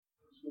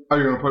Are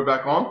you going to put it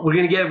back on? We're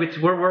going to get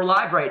it. We're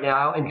live right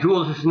now, and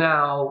Jules is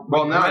now.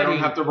 Well, now I don't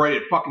have to write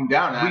it fucking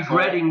down, asshole.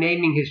 Regretting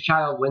naming his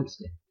child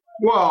Winston.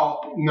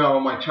 Well,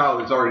 no, my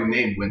child is already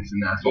named Winston,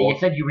 asshole. Yeah, you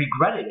said you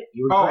regretted it.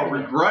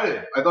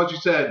 Regretted. I thought you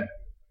said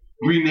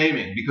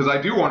renaming, because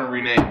I do want to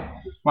rename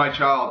my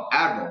child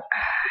Admiral.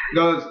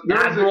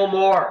 Admiral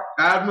Moore.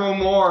 Admiral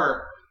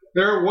Moore.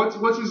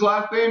 What's his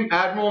last name?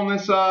 Admiral in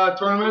this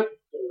tournament.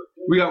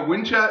 We got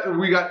Winchester.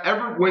 We got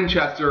Everett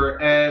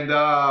Winchester and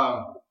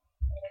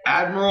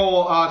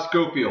Admiral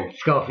Schofield.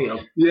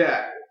 Schofield.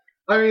 Yeah.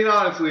 I mean,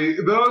 honestly,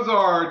 those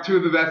are two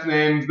of the best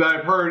names that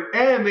I've heard,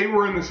 and they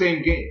were in the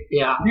same game.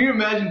 Yeah. Can you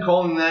imagine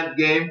calling that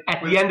game?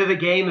 At the end of the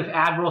game, if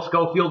Admiral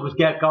Schofield was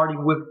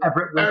guarding with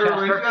Everett Winchester.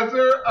 Everett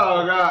Winchester?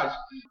 Oh, gosh.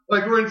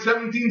 Like we're in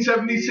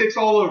 1776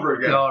 all over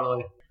again.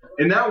 Totally.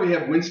 And now we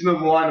have Winston of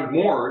the Line of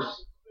Moors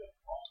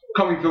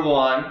coming to the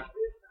line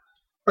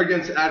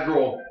against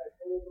Admiral.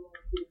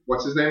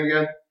 What's his name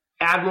again?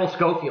 Admiral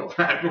Schofield.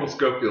 Admiral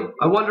Schofield.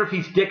 I wonder if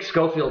he's Dick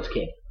Schofield's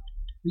kid.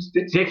 Who's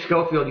Dick? Dick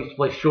Schofield used to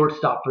play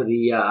shortstop for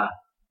the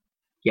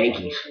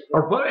Yankees.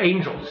 Or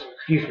Angels,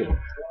 excuse me.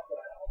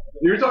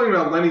 You're talking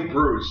about Lenny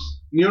Bruce.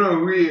 You know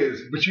who he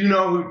is, but you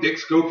know who Dick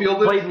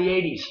Schofield is? Played in the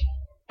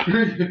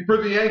 80s. For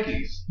the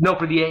Yankees. No,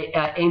 for the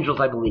Angels,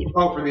 I believe.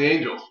 Oh, for the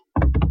Angels.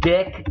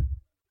 Dick.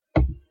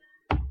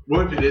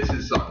 What if it is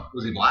his son?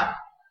 Was he black?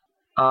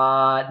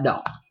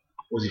 No.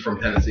 Was he from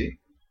Tennessee?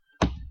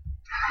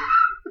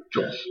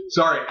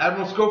 Sorry,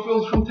 Admiral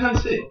Schofield's from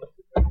Tennessee.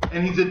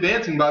 And he's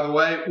advancing, by the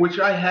way, which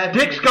I had...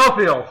 Dick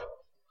Schofield!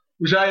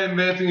 Which I had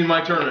advancing in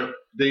my tournament.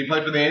 Did he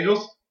play for the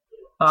Angels?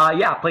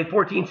 Yeah, played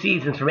 14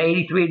 seasons from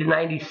 83 to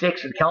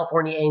 96 with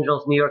California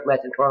Angels, New York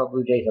Mets, and Toronto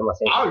Blue Jays and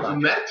Los Angeles. Oh, he's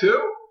in that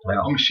too?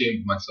 Yeah. I'm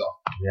ashamed of myself.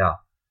 Yeah.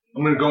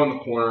 I'm going to go in the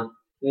corner. I'm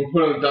going to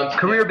put on the dunce.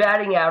 Career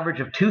batting average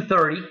of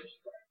 .230.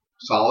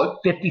 Solid.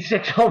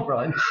 56 home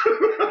runs.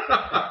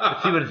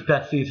 Let's see what his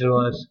best season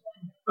was.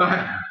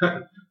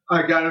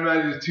 I got to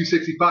imagine it's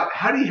 265.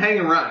 How do you hang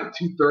around at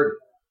 230?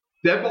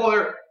 Dead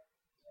baller,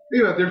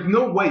 you know, there's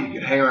no way you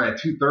could hang around at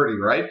 230,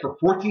 right? For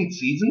 14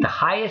 seasons? The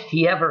highest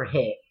he ever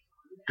hit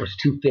was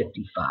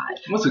 255.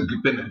 Must have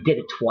been a Did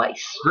it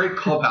twice. Great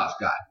clubhouse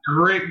guy.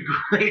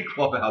 Great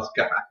clubhouse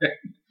guy.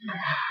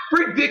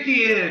 Bring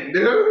Dickie in,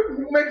 dude.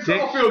 Makes us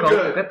all feel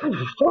good.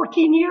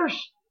 14 years.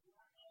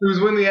 It was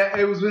when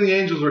the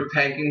Angels were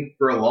tanking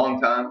for a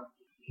long time.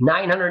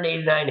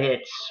 989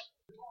 hits.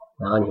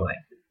 Well, anyway.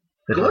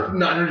 Good.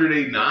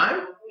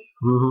 989?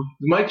 Mm-hmm.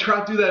 Did Mike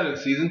Trout do that in a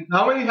season?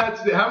 How many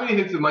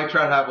hits did Mike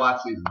Trout have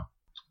last season?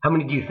 How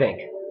many do you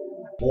think?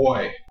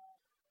 Boy.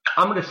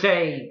 I'm going to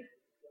say...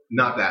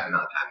 Not that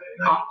many.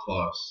 Not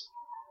close.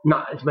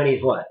 Not as many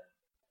as what?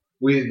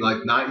 We had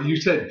like nine. You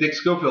said Dick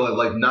Schofield had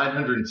like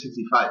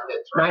 965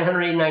 hits, right?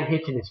 989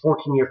 hits in his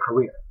 14-year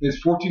career. His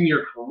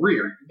 14-year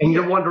career. And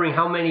you're wondering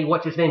how many,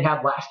 what's his name,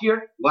 had last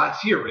year?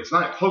 Last year, but it's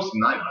not close to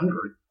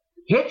 900.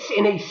 Hits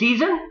in a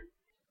season?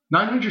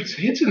 900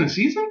 hits in a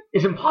season?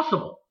 Is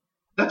impossible.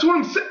 That's what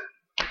I'm saying.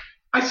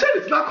 I said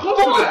it's not close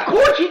to that. Of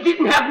course he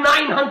didn't have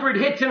 900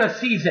 hits in a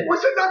season. I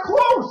said not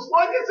close.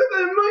 Like I said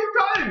that a million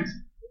times.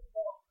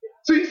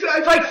 So you said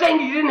it's like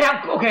saying you didn't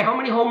have. Okay, how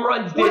many home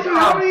runs did?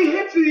 How many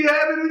hits did he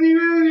have? And then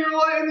you're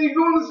like, and you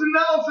go into this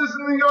analysis,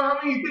 and then you go, how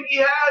many you think he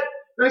had?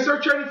 And I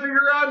start trying to figure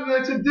out, and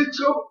I said, Dick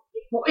Schofield.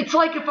 Well, it's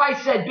like if I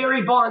said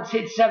Barry Bonds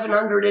hit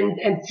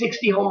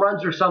 760 home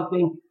runs or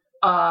something.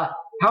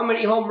 How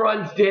many home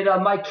runs did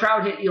Mike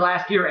Trout hit you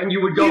last year? And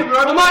you would go,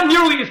 well, not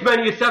nearly as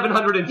many as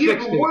 760. Yeah,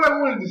 but what I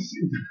wanted to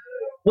see.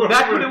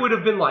 That's what it would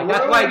have been like.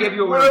 That's why I gave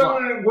you a word.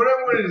 What I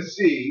wanted to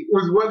see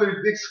was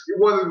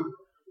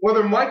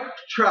whether Mike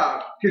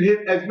Trout could hit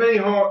as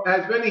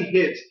many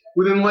hits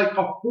within like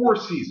 4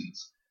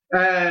 seasons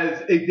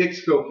as a Dick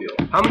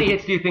Schofield. How many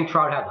hits do you think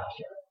Trout had last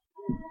year?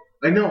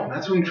 I know.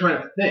 That's what I'm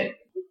trying to think.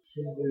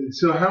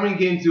 So how many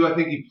games do I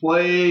think he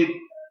played?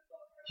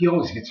 He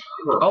always gets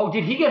hurt. Oh,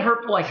 did he get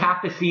hurt for like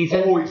half the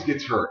season? Always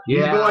gets hurt.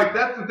 Yeah. But like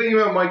that's the thing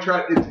about Mike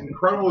Trout. As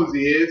incredible as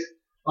he is,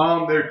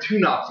 there are 2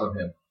 knocks on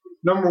him.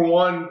 Number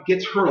 1,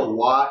 gets hurt a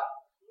lot.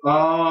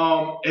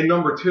 And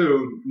number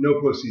 2,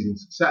 no postseason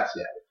success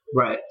yet.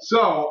 Right.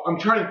 So I'm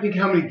trying to think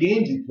how many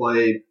games he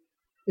played,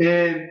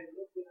 and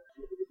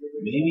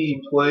maybe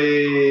he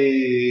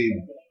played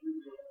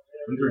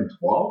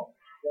 112,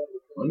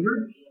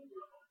 100.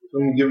 So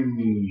I'm gonna give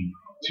him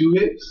 2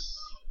 hits.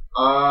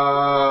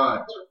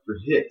 For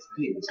hits, I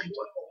think it seems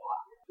like a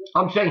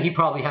lot. I'm saying he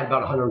probably had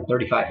about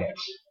 135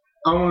 hits.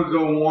 I'm gonna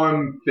go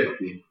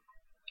 150.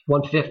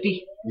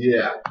 150?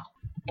 Yeah.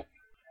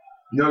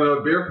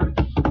 No beer.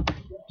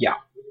 Yeah.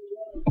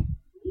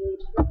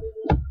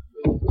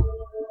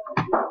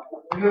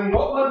 And then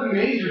what was the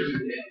majors he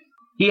did?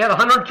 He had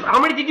 100. How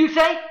many did you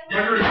say?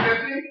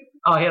 150?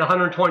 Oh, he had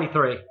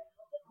 123.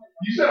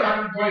 You said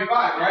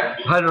 125, right?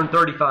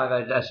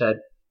 135, I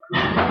said.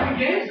 How many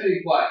games did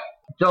he play?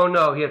 Don't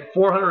know. He had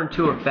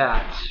 402 at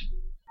bats.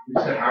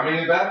 You said how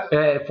many at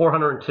bats?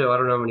 402. I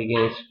don't know how many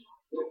games.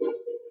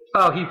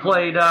 Oh, he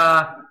played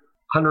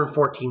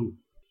 114.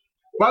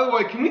 By the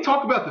way, can we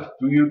talk about the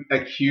food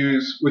at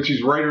Q's, which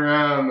is right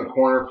around the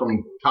corner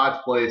from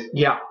Todd's place?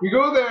 Yeah. We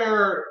go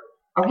there.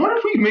 I wonder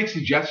if we can make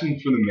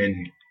suggestions for the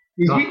menu.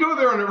 Because we go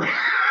there on a...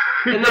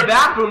 In the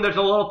bathroom, there's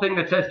a little thing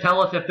that says,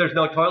 "Tell us if there's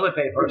no toilet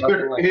paper." Or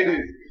something like it that.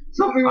 is.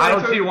 Something like I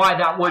don't see why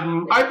that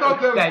wouldn't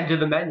extend to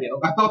the menu.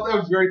 I thought that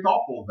was very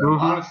thoughtful of them,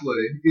 honestly.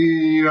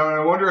 You know, and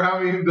I wonder how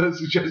many of the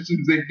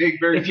suggestions they take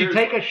very seriously. If you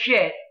take a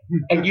shit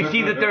and you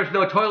see that there's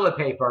no toilet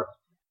paper,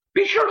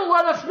 be sure to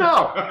let us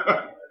know.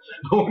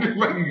 I wonder if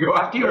I can go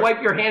after you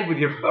wipe your hand with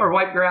your, or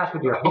wipe your ass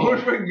with your hand. I wonder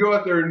if I can go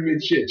out there and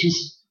admit shit.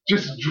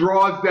 Just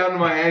draws down to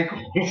my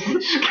ankles.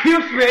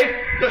 Excuse me.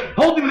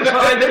 Holding the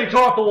sign that you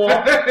talk the wall.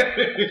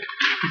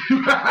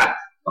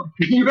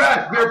 You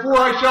asked, therefore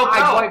I shall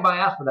tell. I wipe my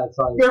ass with that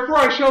sign. Therefore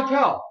I shall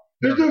tell.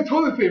 There's no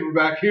toilet paper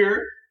back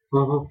here.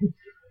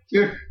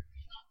 Yeah.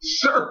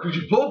 Sir, could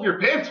you pull up your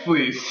pants,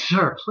 please?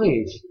 Sir,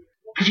 please.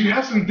 Could you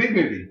have some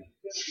dignity?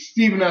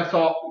 Stephen S.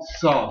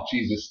 Saul,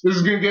 Jesus. This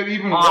is going to get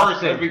even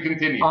worse as we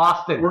continue.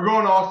 Austin. We're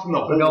going to Austin the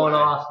whole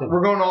way.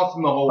 We're going to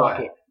Austin the whole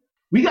way.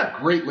 We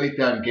got great late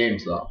down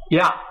games, though.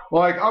 Yeah.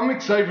 Like, I'm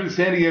excited for the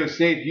San Diego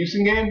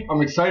State-Houston game.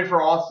 I'm excited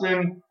for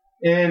Austin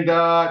and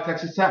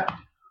Texas Tech.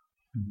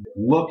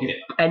 Look at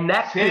and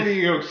that's San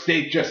Diego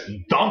State just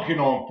dunking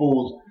on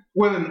fools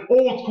with an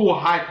old-school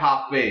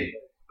high-top fade.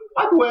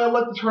 By the way, I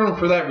like the tournament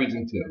for that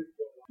reason, too.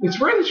 It's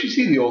rare that you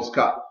see the old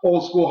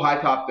school high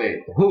top fade.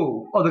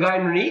 Who? Oh, the guy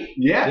underneath?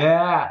 Yeah.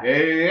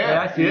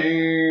 Yeah, I see it.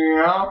 You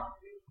know?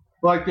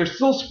 Like, they're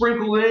still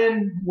sprinkled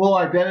in, little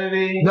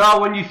identity.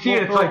 No, when you see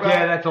it, it's like,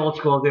 yeah, that's old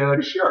school,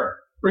 dude.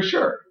 For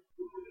sure.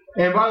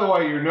 And by the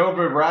way, your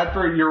Nova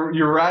Radford,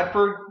 your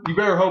Radford, you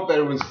better hope that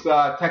it was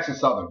Texas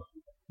Southern.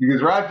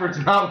 Because Radford's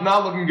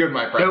not looking good,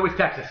 my friend. It was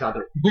Texas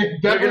Southern.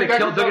 They're going to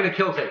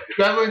kill Tate.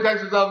 Definitely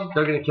Texas Southern?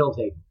 They're going to kill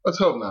Tate. Let's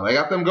hope not. I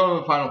got them going to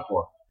the Final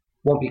Four.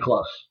 Won't be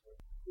close.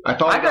 I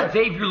got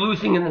Xavier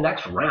losing in the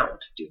next round,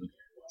 dude.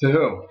 To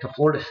who? To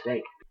Florida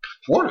State.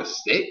 Florida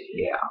State?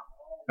 Yeah.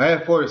 I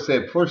have Florida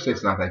State. Florida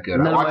State's not that good.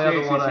 And then my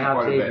other one, I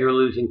have Xavier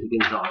losing to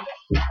Gonzaga.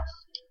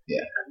 Yeah,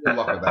 good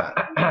luck with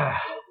that.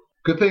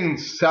 Good thing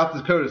South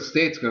Dakota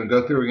State's going to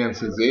go through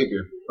against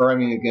Xavier. Or, I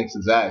mean, against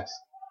the Zags.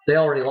 They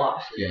already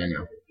lost. Yeah, I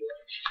know.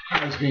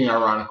 I was being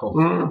ironical.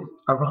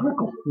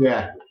 Ironical?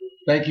 Yeah.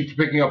 Thank you for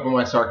picking up on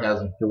my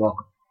sarcasm. You're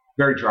welcome.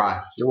 Very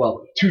dry. You're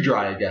welcome. Too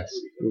dry, I guess.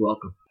 You're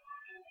welcome.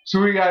 So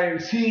we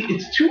got see.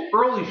 It's too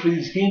early for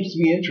these games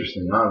to be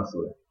interesting,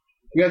 honestly.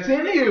 We got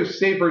San Diego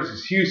State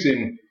versus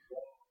Houston.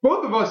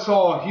 Both of us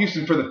saw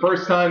Houston for the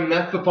first time, and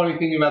that's the funny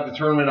thing about the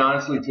tournament,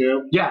 honestly,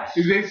 too. Yes.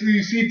 Is basically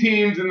you see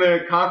teams in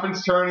the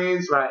conference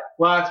tourneys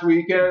last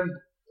weekend,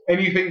 and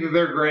you think that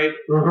they're great.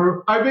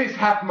 I based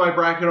half of my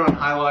bracket on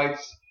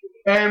highlights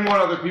and what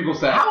other people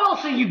said. How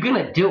else are you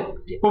gonna do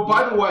it? But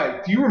by the way,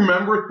 do you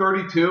remember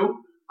 32?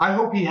 I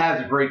hope he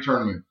has a great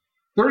tournament.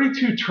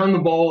 32 turned the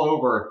ball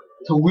over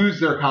to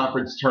lose their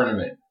conference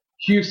tournament.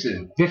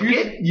 Houston.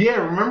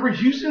 Yeah, remember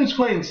Houston was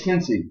playing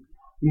Cincy.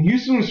 And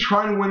Houston was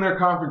trying to win their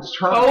conference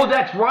tournament. Oh,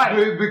 that's right.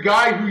 The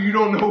guy who you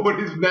don't know what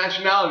his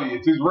nationality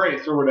is, his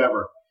race or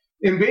whatever.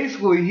 And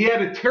basically, he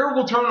had a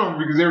terrible turnover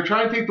because they were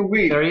trying to take the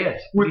lead. There he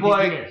is. With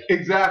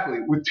exactly.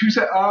 With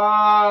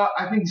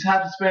I think he's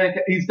half Hispanic.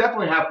 He's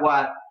definitely half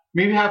black.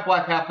 Maybe half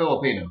black, half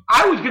Filipino.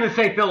 I was going to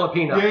say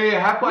Filipino. Yeah,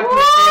 half black.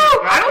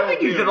 I don't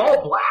think he's at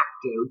all black,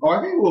 dude. Oh,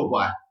 I think a little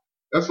black.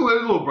 There's a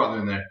little brother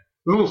in there.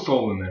 A little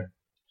soul in there.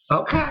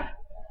 Okay.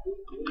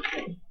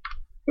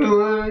 You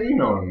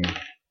know what I mean.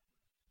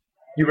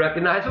 You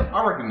recognize him?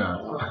 I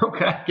recognize him.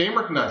 Okay. Game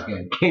recognized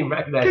game. Game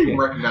recognized game. Game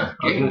recognized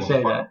game. I was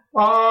going to say that.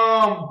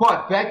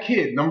 But that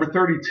kid, number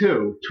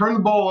 32, turned the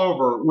ball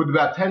over with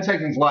about 10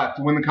 seconds left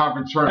to win the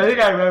conference tournament. I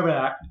think I remember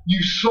that.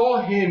 You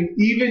saw him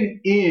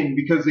even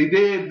because they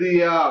did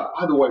the,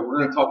 by the way, we're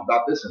going to talk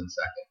about this in a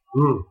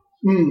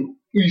second.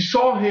 You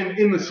saw him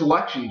in the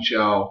selection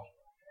show,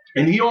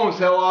 and he almost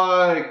had,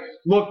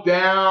 looked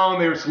down,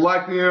 they were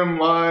selecting him,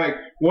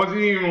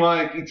 wasn't even,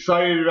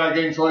 excited about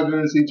getting selected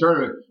in the NCAA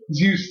tournament.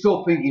 He was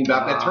still thinking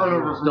about that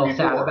turnover from before.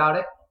 Still sad about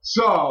it?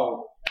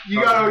 So,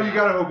 you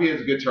gotta hope he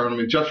has a good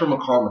tournament, just from a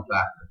karma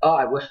factor. Oh,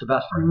 I wish the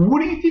best for him.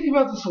 What do you think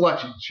about the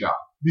selection show?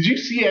 Did you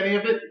see any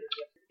of it?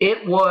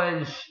 It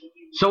was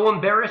so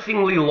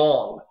embarrassingly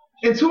long.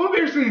 And so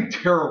embarrassingly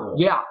terrible.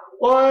 Yeah.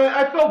 Well,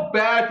 I felt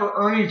bad for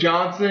Ernie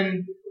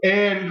Johnson.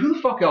 And who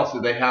the fuck else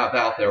did they have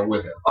out there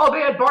with him? Oh, they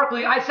had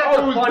Barkley. I sent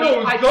the funny.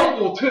 It was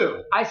Double,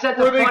 too. I sent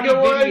the funny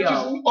video.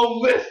 Just a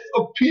list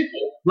of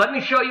people. Let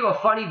me show you a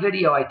funny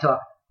video I took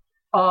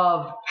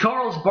of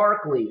Charles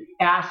Barkley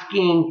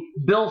asking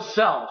Bill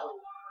Self,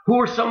 who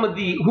are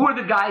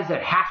the guys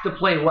that have to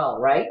play well,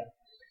 right?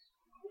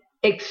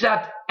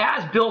 Except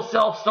as Bill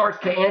Self starts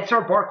to answer,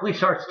 Barkley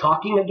starts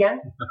talking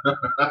again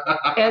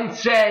and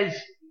says,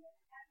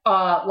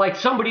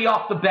 somebody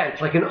off the bench,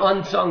 like an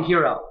unsung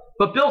hero.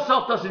 But Bill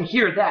Self doesn't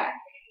hear that.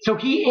 So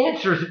he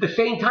answers at the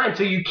same time,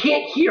 so you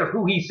can't hear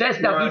who he says.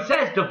 Now, He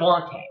says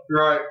Devontae.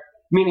 Right.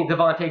 Meaning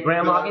Devontae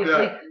Graham,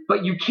 obviously. Yeah.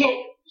 But you can't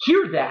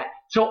hear that.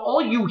 So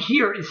all you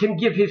hear is him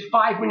give his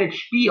 5-minute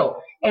spiel.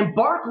 And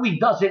Barkley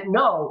doesn't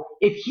know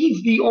if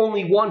he's the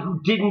only one who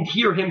didn't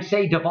hear him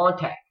say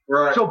Devontae.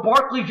 Right. So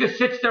Barkley just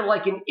sits there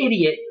like an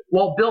idiot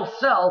while Bill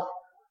Self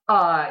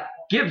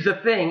gives a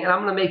thing, and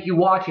I'm going to make you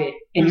watch it.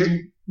 And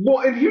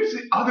here's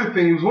the other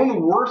thing. It was one of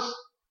the worst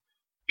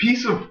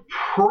piece of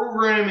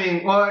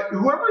programming.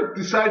 Whoever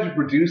decided to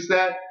produce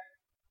that,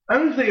 I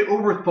don't know if they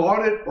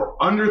overthought it or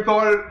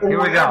underthought it or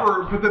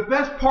whatever, but the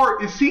best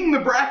part is seeing the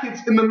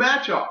brackets and the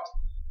matchups.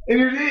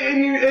 And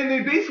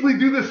they basically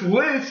do this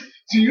list,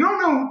 so you don't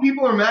know who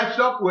people are matched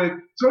up with.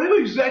 So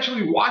anybody who's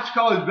actually watched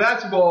college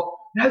basketball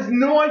has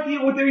no idea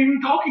what they're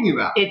even talking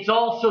about. It's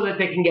all so that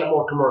they can get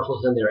more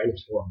commercials in there, and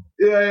it's for them.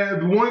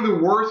 Yeah, one of the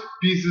worst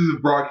pieces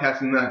of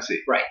broadcasting that I've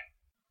seen. Right.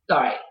 All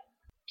right.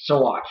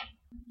 So watch.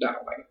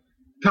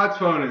 Todd's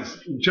phone is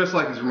just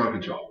like his remote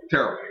control.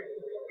 Terrible.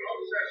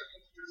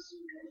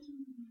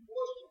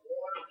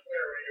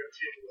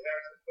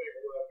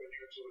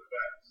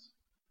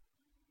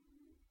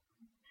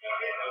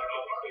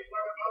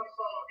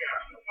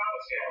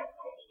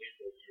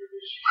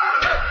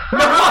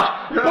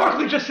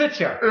 Barkley just sits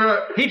here.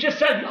 He just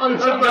said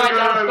unsung guy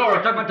down the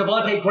store talking about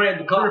Devontae Graham,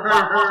 the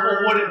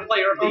possible Wooden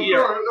Player of the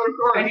Year. Of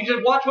course. And you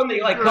just watch when they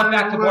cut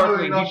back to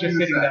Barkley and he's just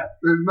sitting there.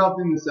 There's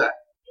nothing to say.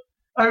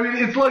 I mean,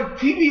 it's like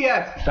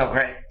TBS. So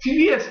great.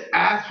 TBS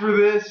asked for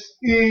this,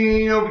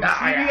 because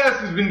TBS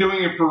has been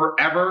doing it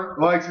forever,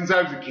 like since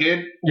I was a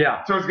kid.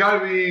 Yeah. So it's got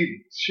to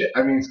be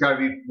it's got to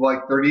be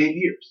like 38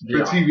 years.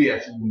 But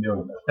TBS has been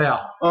doing that.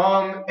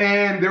 Yeah.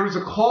 And there was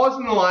a clause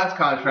in the last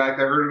contract.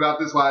 I heard about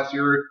this last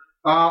year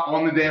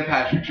on the Dan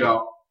Patrick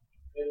Show.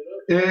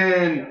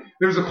 And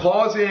there's a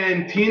clause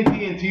in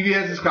TNT and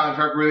TBS's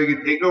contract where they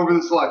could take over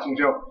the selection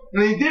show,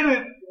 and they did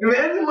it. And it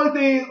ended like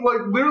they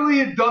literally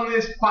had done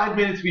this 5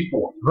 minutes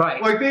before.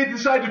 Right. Like they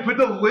decided to put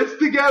the list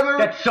together.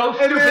 That's so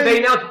stupid. They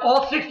announced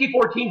all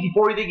 64 teams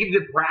before they give you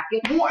the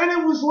bracket. Well, and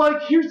it was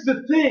like, here's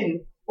the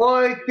thing.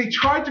 Like they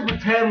tried to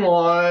pretend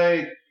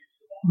like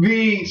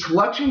the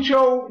selection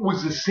show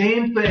was the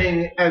same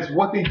thing as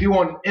what they do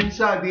on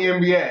Inside the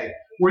NBA,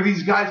 where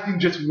these guys can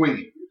just wing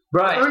it.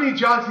 Right. Ernie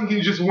Johnson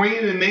can just wing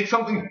it and make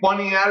something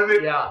funny out of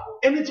it. Yeah.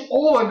 And it's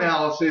all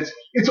analysis.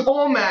 It's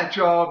all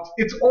matchups.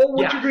 It's all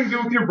what you're going to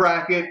do with your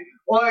bracket.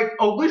 Like,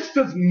 a list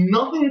does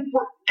nothing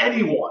for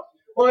anyone.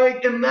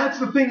 Like, and that's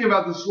the thing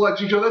about the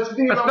selection show. That's the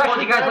thing about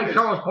especially guys like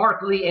Charles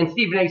Barkley and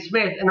Stephen A.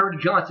 Smith and Ernie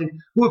Johnson,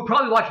 who have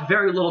probably watched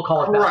very little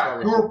college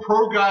basketball. Who are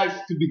pro guys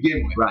to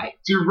begin with. Right.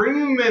 So you're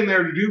bringing them in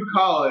there to do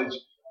college,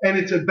 and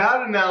it's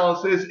about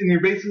analysis, and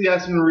you're basically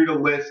asking them to read a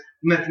list,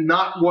 and that's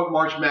not what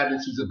March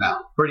Madness is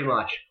about. Pretty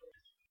much.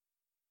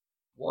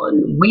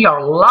 We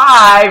are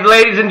live,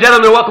 ladies and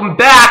gentlemen. Welcome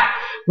back.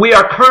 We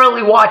are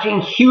currently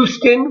watching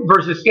Houston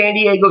versus San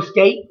Diego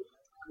State.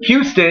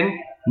 Houston,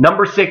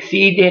 number 6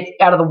 seed, it's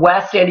out of the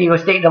West. San Diego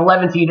State,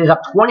 11 seed, is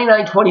up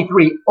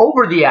 29-23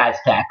 over the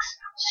Aztecs.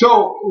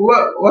 So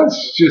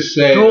let's just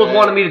say Jules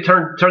wanted me to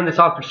turn this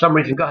on for some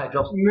reason. Go ahead,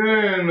 Jules.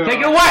 No.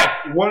 Take it away.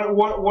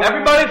 What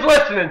Everybody's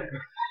listening.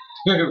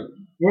 What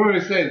I'm going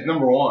to say is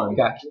number one.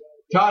 Okay.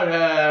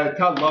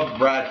 Todd loved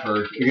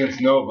Bradford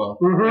against Nova,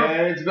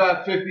 and it's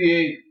about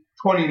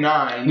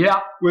 58-29.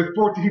 Yeah. With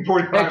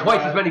 14:45. And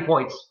twice as many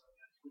points.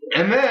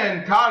 And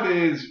then Todd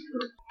is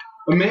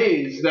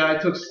amazed that I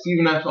took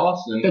Stephen F.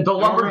 Austin. The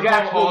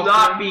Lumberjacks will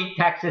not beat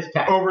Texas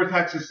Tech. Over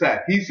Texas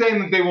Tech. He's saying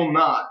that they will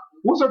not.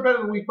 What was our bet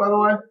of the week, by the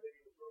way?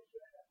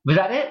 Was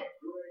that it?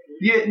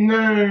 Yeah,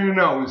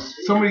 no. It was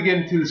somebody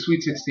getting to the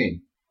Sweet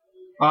 16.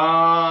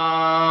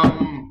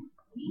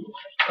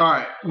 All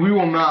right, we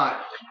will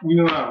not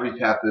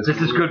recap this.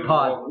 This is good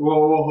pod.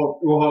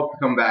 We'll hope to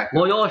come back.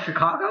 Loyola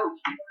Chicago?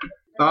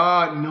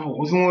 No, it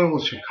wasn't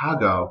Loyola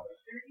Chicago.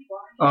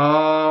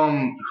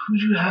 Who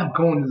do you have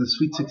going to the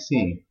Sweet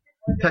 16?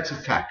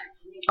 Texas Tech.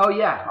 Oh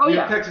yeah.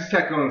 Texas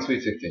Tech going to the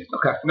Sweet 16.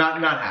 Okay. Not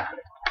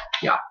happening.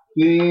 Yeah.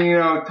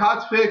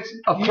 Todd's picks.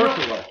 Of course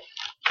it will.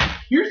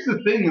 Here's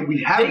the thing that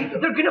we haven't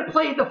done. They're going to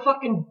play the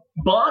fucking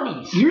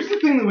Bonnies. Here's the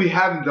thing that we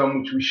haven't done,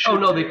 which we should. Oh,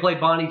 no, they play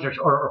Bonnies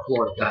or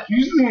Florida.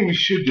 Here's the thing we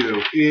should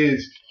do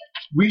is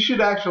we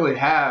should actually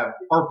have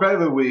our bet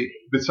of the week,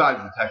 besides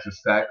the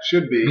Texas Tech,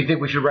 should be. You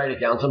think we should write it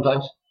down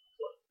sometimes?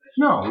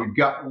 No, we've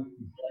got.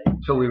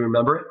 So we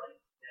remember it?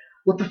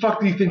 What the fuck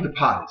do you think the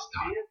pot is,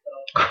 Todd?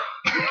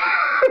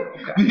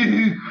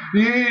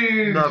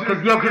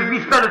 No, because we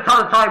spent a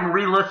ton of time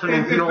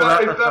re-listening to all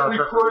that. It's not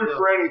recorded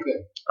for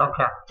anything.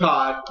 Okay.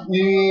 Todd,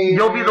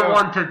 you'll be the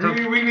one to.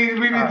 We need to.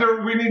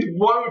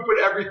 Why don't we put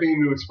everything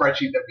into a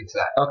spreadsheet that we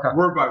set? Okay.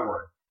 Word by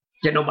word.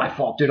 Yeah, no, my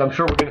fault, dude. I'm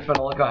sure we're gonna spend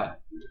a lot. Go ahead.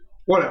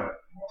 Whatever,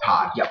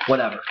 Todd. Yep,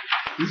 whatever.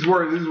 This is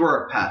where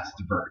our paths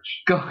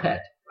diverge. Go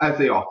ahead. As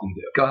they often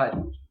do. Go ahead.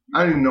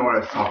 I don't even know what I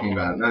was talking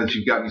about. Now that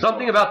you got me.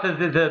 Something about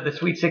the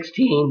Sweet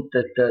 16,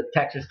 the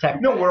Texas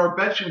Tech. No, what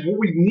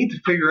we need to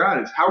figure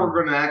out is how we're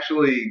going to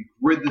actually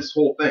grid this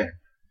whole thing.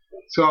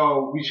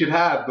 So we should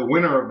have the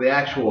winner of the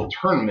actual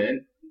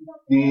tournament.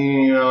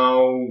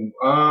 We'll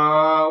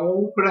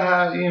put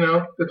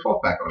the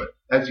 12 pack on it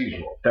as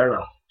usual. Fair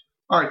enough.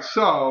 All right,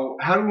 so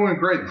how do we want to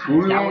grade this?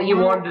 Is that what you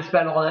wanted to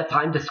spend all that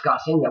time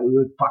discussing? That we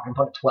would fucking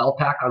put a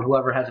 12-pack on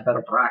whoever has a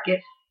better bracket?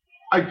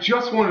 I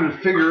just wanted to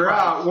figure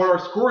out what our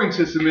scoring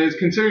system is,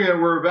 considering that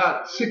we're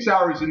about 6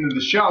 hours into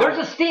the show. There's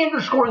a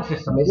standard scoring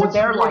system, isn't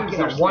there? What's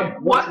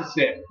the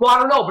standard? Well, I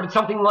don't know, but it's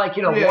something like,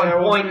 1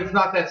 point. It's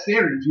not that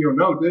standard if you don't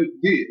know, is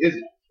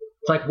it?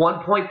 It's like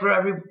 1 point for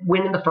every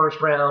win in the first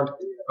round.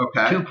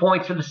 Okay. 2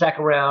 points for the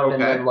second round,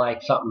 and then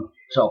like something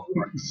so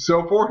forth.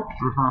 So forth?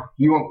 Mm-hmm.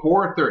 You want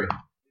 4 or 3?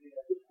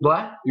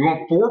 What? You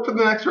want 4 for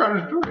the next round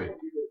or 3?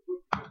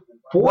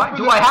 4 what?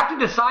 Do I have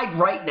to decide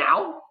right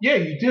now? Yeah,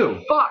 you do.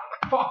 Fuck.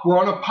 We're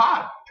on a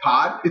pod,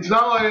 Todd. It's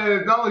not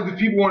like the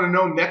people want to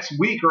know next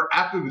week or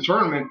after the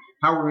tournament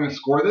how we're going to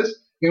score this.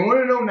 They want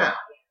to know now.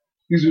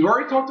 Because we've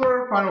already talked about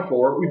our Final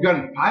Four. We've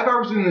done 5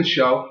 hours into the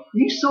show.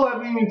 And you still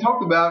haven't even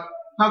talked about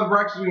how the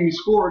brackets are going to be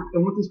scored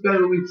and what this bet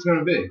of the week is going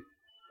to be.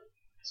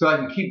 So I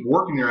can keep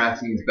working your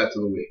ass in these bets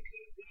of the week.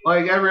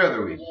 Like every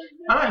other week.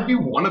 I don't know, have you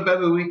won a bet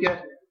of the week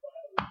yet?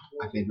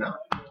 I think not.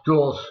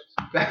 Jules.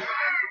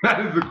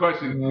 That is the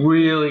question.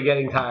 Really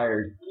getting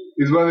tired.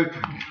 Is whether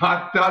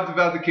Todd's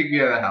about to kick me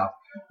out of the house.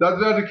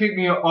 Todd's about to kick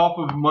me off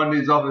of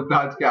Mondays off of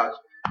Todd's couch.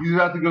 He's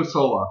about to go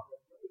solo.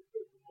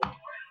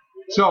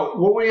 So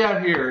what we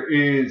have here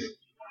is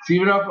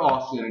Stephen F.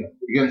 Austin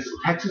against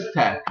Texas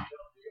Tech.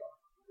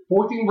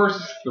 14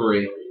 versus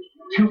 3.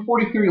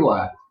 2:43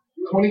 left.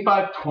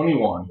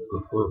 25-21.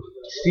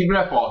 Stephen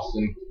F.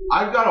 Austin.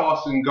 I've got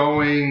Austin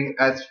going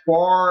as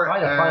far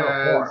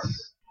as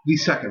the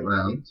second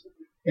round.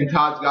 And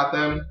Todd's got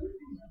them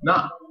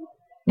not.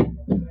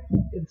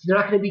 They're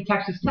not going to be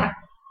Texas Tech.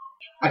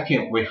 I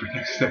can't wait for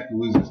Texas Tech to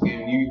lose this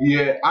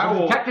game. I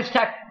will. Texas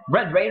Tech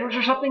Red Raiders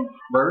or something?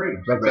 Red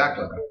Raiders,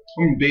 exactly. I'm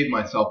going to bathe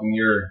myself in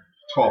your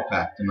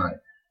 12-pack tonight.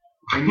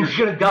 And you're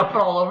going to dump it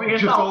all over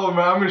yourself? Just all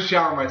over. I'm going to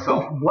shower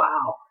myself.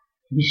 Wow.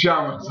 I'm going to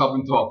shower myself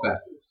in 12-pack.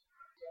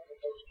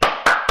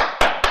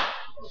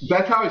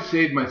 That's how I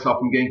saved myself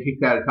from getting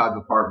kicked out of Todd's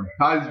apartment.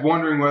 Todd is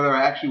wondering whether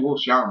I actually will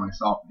shower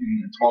myself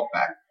in a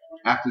 12-pack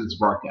after this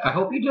broadcast. I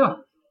hope you do.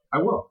 I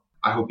will.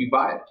 I hope you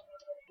buy it.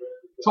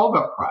 It's all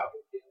about pride.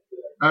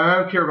 I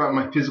don't care about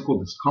my physical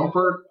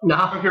discomfort. No.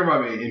 I don't care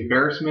about my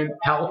embarrassment.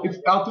 Health.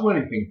 I'll do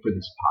anything for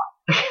this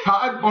pot.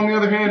 Todd, on the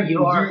other hand,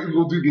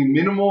 will do the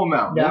minimal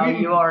amount. No,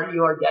 you are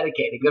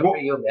dedicated. Good for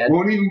you, man.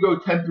 Won't even go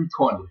 10 through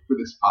 20 for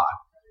this pot.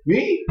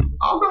 Me?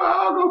 I'll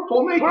go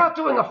full naked. We're not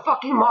doing a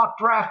fucking mock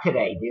draft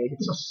today, dude.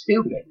 It's so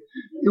stupid.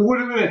 It would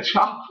have been a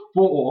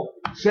chock-full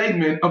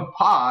segment of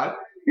pod,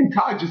 and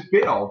Todd just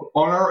bailed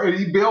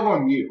he bailed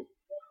on you,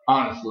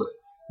 honestly.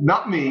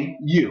 Not me,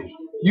 you.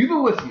 You, the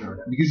listener,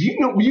 because you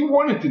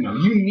wanted to know.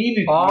 You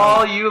needed to know.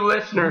 All you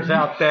listeners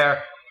out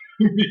there,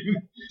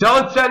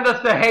 don't send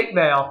us the hate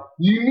mail.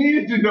 You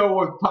needed to know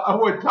what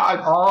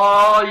Todd's...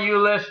 All you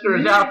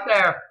listeners out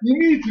there. You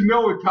needed to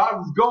know what Todd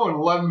was going,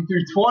 11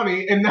 through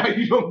 20, and now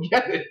you don't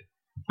get it.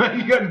 Now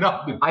you got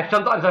nothing.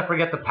 Sometimes I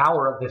forget the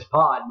power of this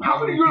pod.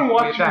 How are you going to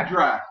watch your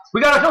draft? We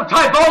got ourselves a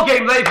tie ball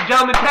game, ladies and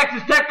gentlemen.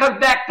 Texas Tech comes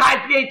back,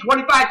 ties the game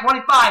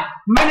 25-25.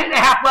 Minute and a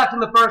half left in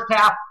the first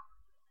half.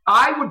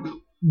 I would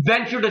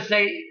venture to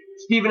say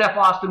Stephen F.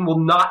 Austin will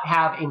not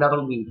have another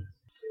lead.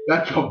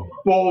 That's a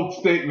bold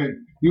statement.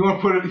 You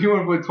want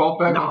to put 12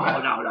 back on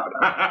that?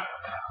 No.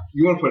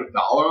 You want to put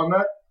 $1 on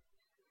that?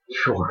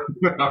 Sure.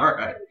 All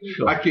right.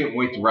 Sure. I can't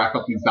wait to rack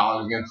up these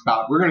dollars against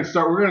Todd. We're gonna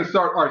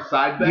start our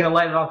side bet. You gonna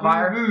light it on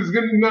fire? This is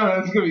gonna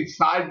be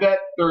side bet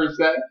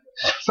Thursday.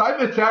 Side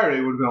bet Saturday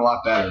would have been a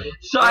lot better.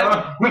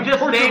 We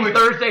just named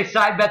Thursday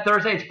side bet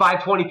Thursday. It's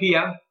 5:20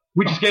 p.m.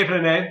 We just gave it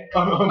a name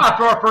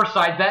after our first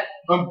side bet.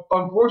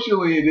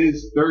 Unfortunately, it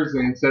is Thursday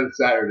instead of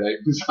Saturday.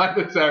 The side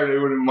bet Saturday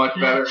would have been much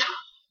better.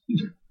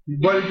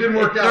 But it didn't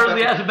work out. It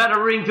certainly has a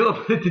better ring to it,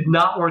 but it did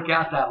not work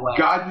out that way.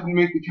 God didn't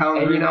make the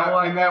calendar in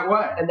that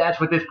way. And that's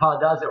what this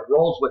pod does. It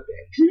rolls with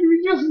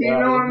things.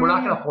 We're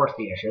not going to force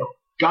the issue.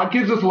 God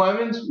gives us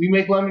lemons. We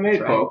make lemonade,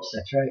 folks.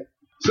 That's right.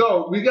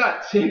 So we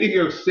got San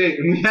Diego State,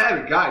 and we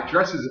had a guy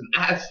dressed as an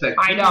Aztec.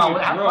 I know.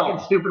 How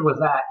fucking stupid was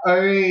that?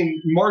 I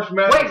mean, March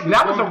Madness. Wait,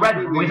 that was a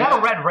red. Was that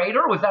a Red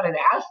Raider? Or was that an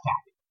Aztec?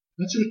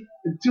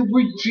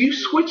 You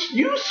switched.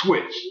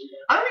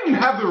 I don't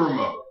even have the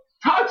remote.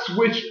 Todd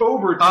switched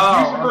over to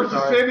Houston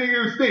versus San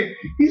Diego State.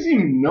 He doesn't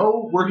even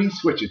know where he's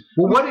switching.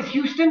 Well, what is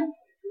Houston?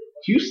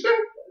 Houston?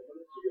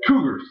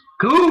 Cougars.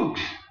 Cougs.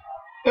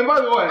 And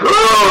by the way,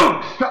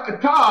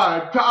 Cougs!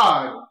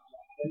 Todd,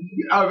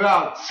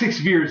 about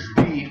 6 beers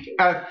deep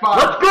at 5.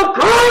 Let's go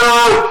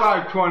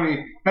Cougs!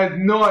 5:20, has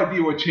no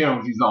idea what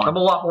channels he's on. I'm a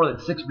lot more than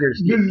 6 beers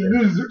deep.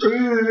 This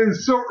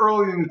is so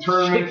early in the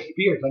tournament. 6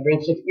 beers. I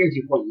drank 6 beers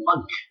before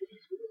lunch.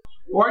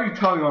 Why are you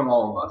telling on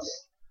all of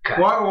us? Okay.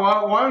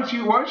 Why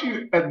don't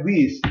you at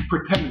least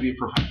pretend to be a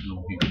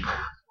professional here?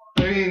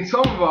 I mean,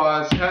 some of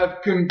us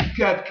have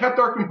kept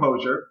our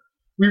composure.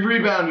 We've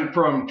rebounded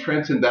from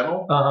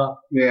transcendental.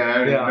 Yeah,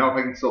 I don't know if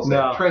I can still say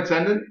it.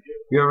 Transcendent.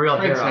 You're a real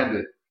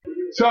transcendent.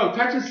 So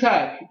Texas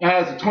Tech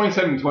has a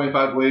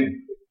 27-25 lead.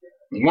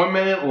 1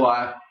 minute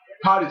left.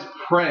 Todd is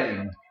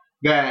praying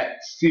that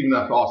Stephen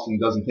F. Austin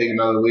doesn't take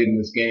another lead in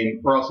this game,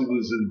 or else he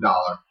loses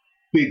 $1.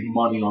 big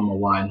money on the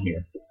line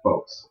here,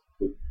 folks.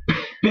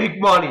 Big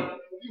money.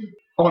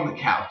 On the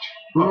couch.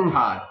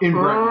 Todd in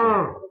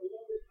Brentwood.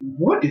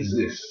 What is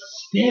this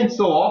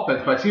standstill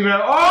offense by Stephen?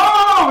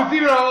 Oh,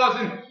 Stephen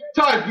Lawson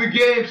ties the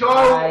game. So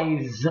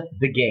ties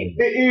the game.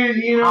 That's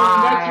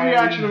the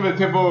reaction of a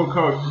typical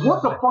coach.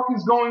 What the fuck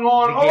is going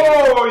on?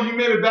 Oh, you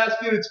made a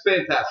basket. It's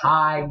fantastic.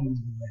 Ties.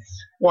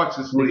 Watch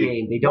this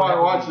lead.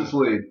 Watch this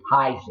lead.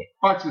 Ties it.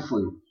 Watch this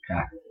lead.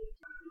 Okay.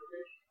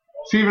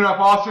 Stephen F.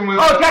 Austin with.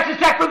 Oh, Texas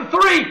Tech for the 3.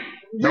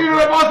 Stephen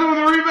F. Austin with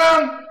a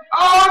rebound.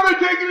 Oh, they're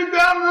taking it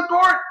down to the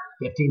court.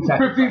 15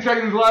 seconds. 15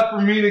 seconds left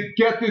for me to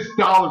get this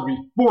dollar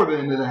before the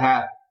end of the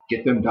half.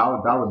 Get them dollar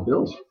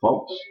bills,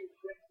 folks.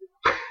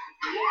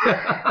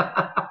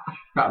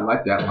 I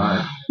like that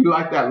line. You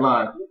like that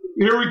line.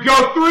 Here we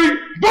go. 3.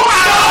 Boom!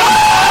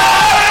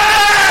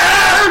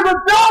 The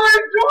dollar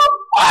into a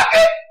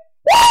pocket.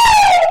 Woo!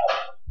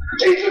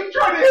 He's just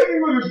trying to hit me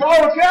with his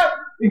ball cap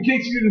in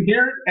case you didn't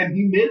hear it and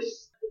he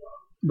missed.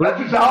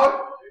 That's a dollar.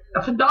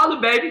 That's a dollar,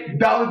 baby.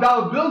 Dollar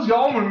bills,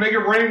 y'all. I'm going to make it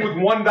rain with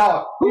 $1. I'm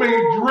going to make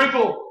it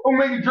drizzle. I'm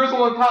going to make it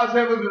drizzle on Todd's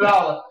head with $1. I'm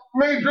going to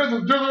make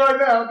it drizzle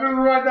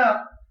right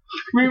now.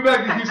 We're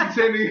back to Houston,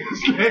 San Diego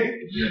State.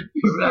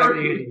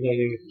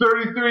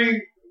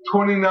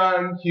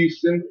 33-29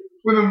 Houston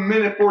with a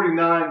minute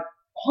 49.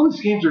 All these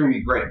games are going to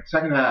be great.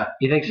 Second half.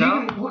 You think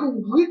so?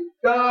 Look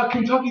at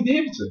Kentucky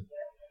Davidson.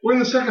 We're in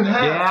the second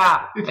half.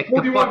 Yeah. It's like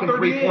 41-38. the fucking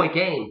 3-point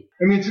game.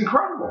 I mean, it's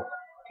incredible.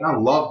 I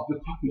love the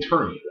fucking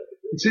tournament.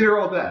 It's here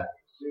all day.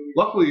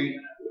 Luckily,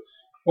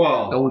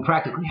 well, we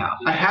practically have.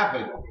 I have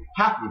it.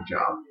 Half of the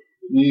job.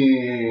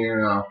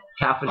 Yeah.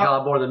 Half a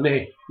job more than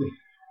me.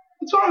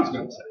 That's what I was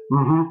going to say.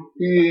 Mm-hmm.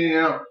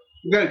 Yeah.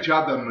 We got a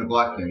job that I'm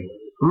neglecting.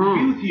 To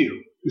be with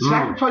you. The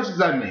sacrifices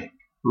I make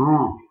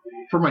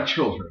for my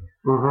children.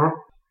 To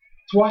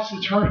watch the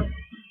tournament.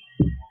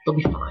 They'll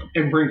be fine.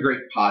 And bring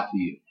great pod to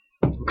you.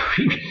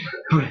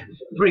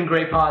 Bring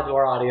great pod to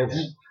our audience.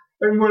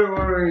 And what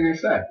are you going to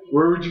say?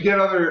 Where would you get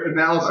other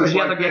analysis like this?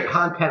 Where would you get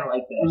content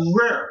like this?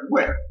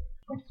 Where?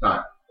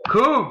 Time.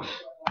 Cougs.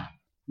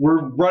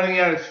 We're running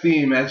out of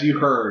steam, as you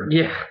heard.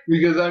 Yeah.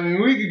 Because, I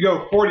mean, we could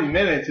go 40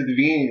 minutes at the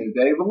beginning of the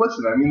day, but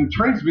listen, I mean, the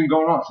train's been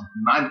going on since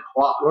 9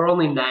 o'clock. We're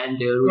only 9,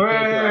 dude.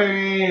 I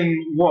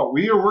mean, what?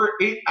 We're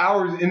 8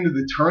 hours into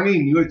the tourney,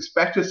 and you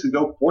expect us to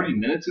go 40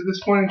 minutes at this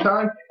point in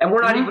time? And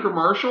we're not even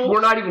commercials. We're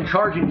not even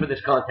charging for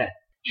this content.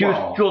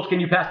 Jules, can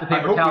you pass the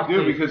paper towels? I hope we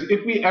do, please? because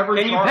if we ever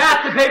Can you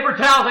pass the paper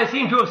towels? I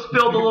seem to have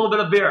spilled a little bit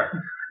of beer.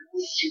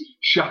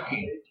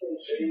 Shocking.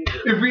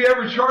 If we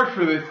ever charge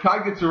for this,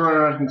 Todd gets to run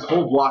around his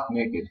whole block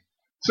naked.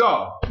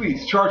 So,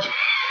 please, charge.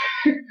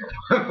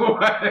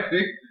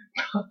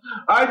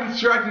 I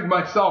distracted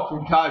myself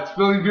from Todd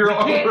spilling beer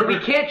all over. We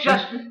can't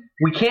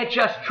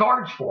just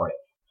charge for it.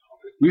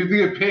 We have to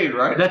get paid,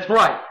 right? That's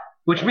right.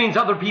 Which means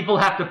other people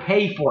have to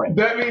pay for it.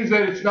 That means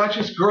that it's not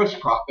just gross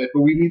profit,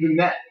 but we need a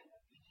net.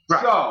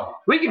 Right. So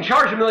we can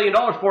charge $1 million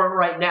for it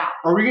right now.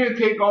 Are we going to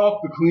take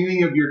off the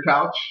cleaning of your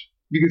couch?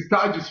 Because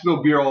Todd just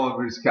spilled beer all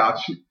over his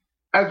couch.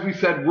 As we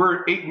said,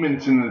 we're 8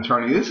 minutes into the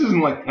tourney. This isn't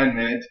like 10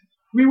 minutes.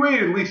 We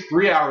waited at least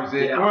 3 hours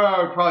in. Yeah.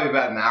 Well, probably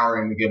about an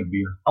hour in to get a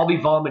beer. I'll be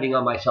vomiting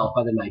on myself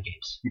by the night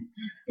games.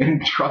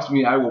 And trust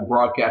me, I will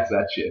broadcast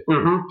that shit.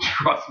 Mm-hmm.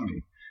 Trust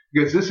me.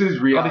 Because this is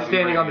reality. I'll be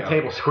standing on the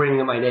table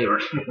screaming at my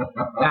neighbors.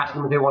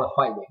 Asking them if they want to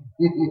fight me.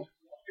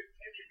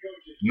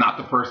 Not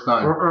the first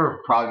time.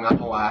 Probably not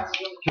the last.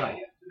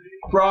 Right.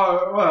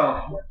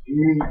 Well,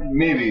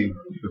 maybe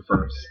the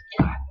first.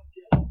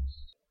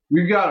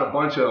 We've got a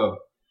bunch of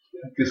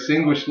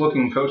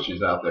distinguished-looking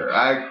coaches out there.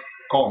 I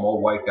call them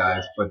old white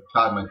guys, but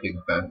Todd might take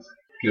offense.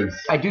 Because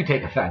I do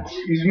take offense.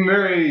 He's been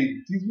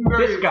very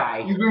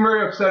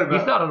upset about it.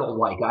 He's not an old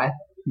white guy.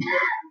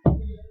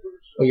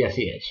 Oh, yes,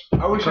 he is.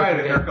 I wish I had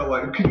a haircut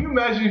like him. Can you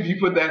imagine if you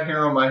put that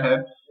hair on my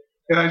head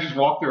and I just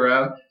walked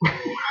around?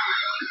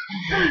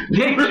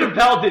 Dave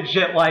Chappelle did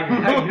shit like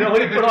that. You know,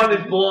 he put on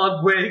his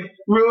blonde wig.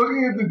 We're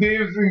looking at the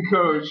Davidson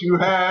coach who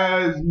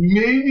has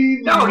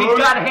maybe the he's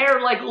got hair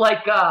like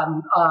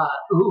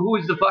who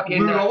is the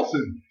fucking Lute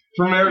Olson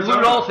from Arizona.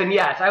 Lute Olson,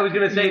 yes. I was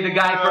gonna say the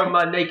guy from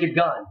Naked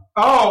Gun.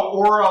 Oh,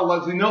 or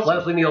Leslie Nielsen.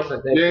 Leslie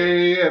Nielsen.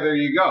 Yeah. There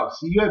you go.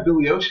 See, you have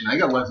Billy Ocean. I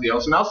got Leslie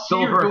Olsen. I'll see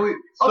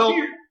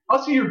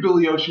your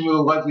Billy Ocean with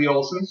a Leslie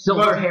Olsen.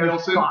 Silver-haired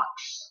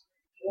fox.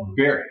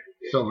 Very.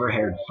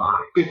 Silver-haired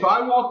fox. If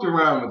I walked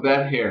around with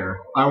that hair,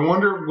 I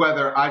wonder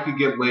whether I could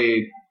get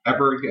laid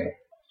ever again.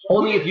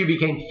 Only if you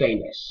became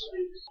famous.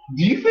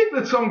 Do you think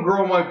that some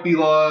girl might be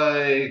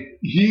like,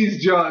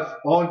 he's just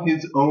on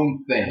his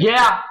own thing?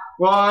 Yeah.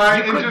 Well,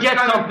 you could get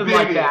something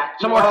like that.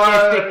 Some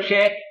artistic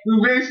chick.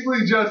 Who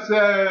basically just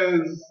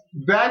says,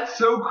 that's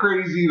so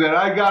crazy that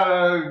I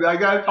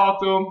gotta talk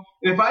to him.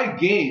 If I had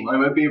game, I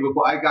might be able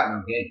to. I got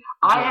no game.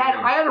 I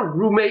had a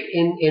roommate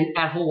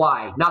at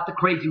Hawaii, not the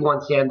crazy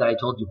one, Sam, that I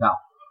told you about.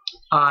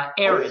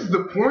 Aaron. This is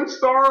the porn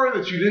star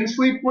that you didn't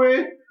sleep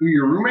with, who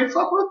your roommate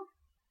slept with?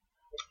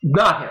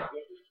 Not him.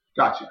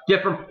 Gotcha.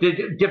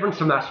 Different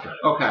semester.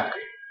 Okay.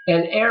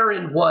 And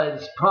Aaron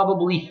was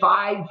probably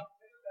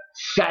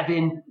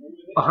 5'7",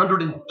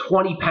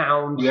 120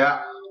 pounds.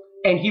 Yeah.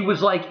 And he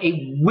was like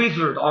a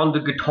wizard on the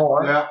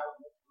guitar. Yeah.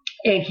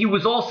 And he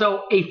was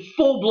also a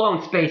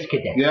full-blown space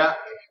cadet. Yeah.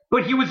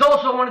 But he was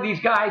also one of these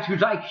guys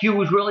whose IQ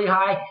was really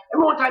high.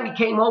 And one time he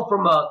came home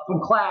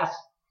from class,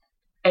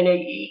 and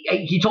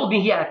he told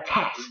me he had a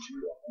test.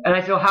 And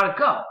I said, well, how'd it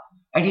go?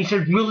 And he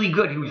said, really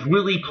good. He was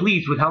really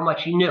pleased with how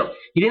much he knew.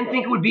 He didn't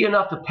think it would be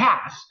enough to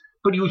pass,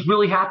 but he was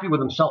really happy with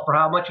himself for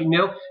how much he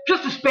knew.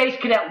 Just a space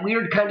cadet,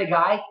 weird kind of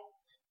guy.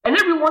 And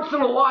every once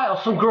in a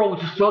while, some girl would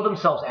just throw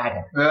themselves at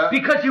him. Yeah.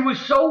 Because he was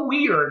so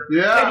weird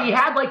that he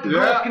had, like, the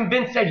girls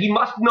convinced that he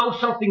must know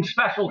something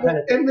special kind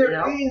of thing. And there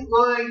is,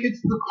 like, it's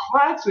the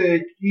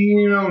classic,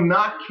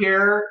 not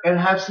care and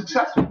have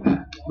success with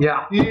that.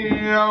 Yeah.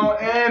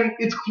 And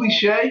it's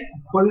cliche,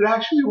 but it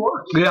actually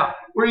works. Yeah.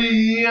 Where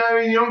you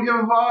don't give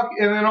a fuck,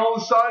 and then all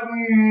of a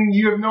sudden,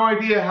 you have no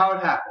idea how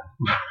it happened.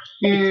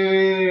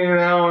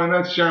 And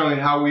that's generally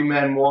how we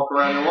men walk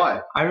around in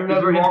life. I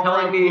remember him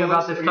telling me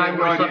about this time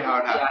where something.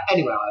 Yeah,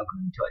 anyway, I'll go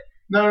into it.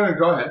 No,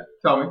 go ahead.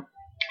 Tell me.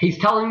 He's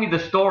telling me the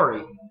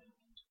story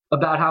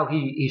about how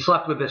he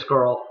slept with this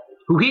girl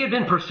who he had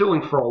been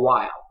pursuing for a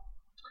while.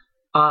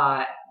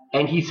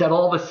 And he said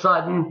all of a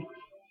sudden,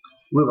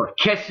 we were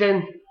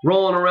kissing,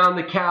 rolling around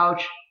the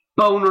couch,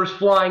 boners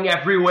flying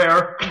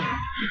everywhere.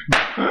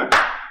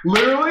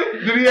 Literally?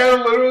 Did he have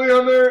it literally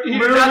on there? He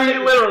did not say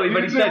literally,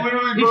 but he said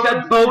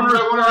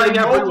boners flying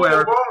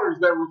everywhere. Boners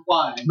that were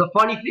flying. The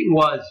funny thing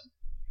was,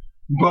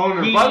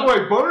 boner. By the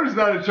way, boner is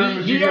not a term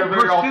that you hear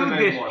very often anymore.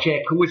 He had pursued this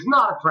chick who was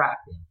not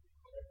attractive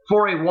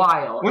for a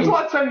while. When's the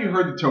last time you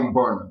heard the term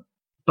boner?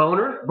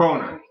 Boner?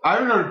 Boner. I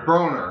haven't heard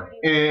boner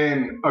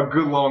in a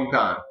good long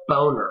time.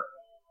 Boner.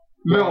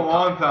 Been a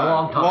long time.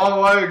 Long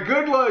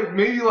time.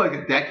 Maybe like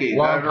a decade.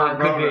 Long time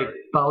could be.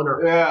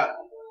 Boner. Yeah.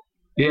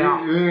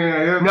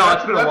 Yeah. No,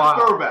 it's been a while.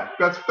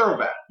 That's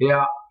throwback.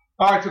 Yeah.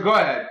 All right, so go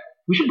ahead.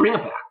 We should bring it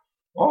back.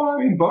 Oh,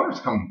 boner's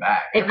coming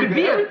back. It could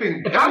be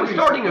if I was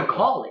starting a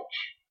college,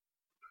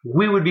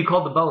 we would be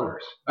called the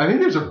Boners. I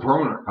think there's a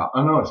Broner.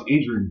 Oh, no, it's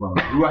Adrian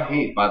Broner, who I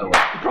hate, by the way.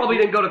 You probably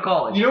didn't go to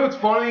college. You know what's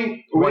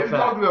funny? We haven't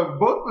talked about,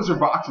 both of us are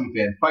boxing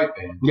fans, fight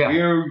fans. Yeah.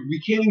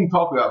 We can't even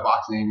talk about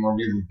boxing anymore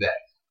because it's dead.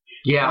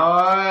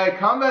 Yeah.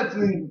 Combat,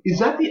 is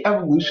that the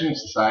evolution of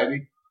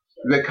society?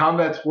 That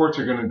combat sports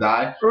are going to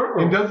die?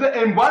 And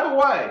and by the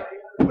way,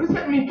 what does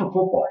that mean for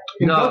football?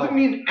 It doesn't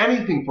mean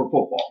anything for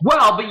football.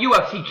 Well, but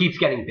UFC keeps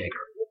getting bigger.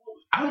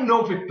 I don't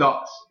know if it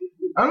does.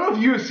 I don't know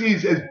if UFC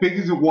is as big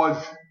as it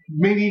was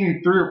maybe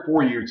even 3 or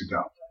 4 years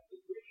ago.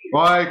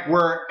 Like,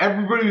 where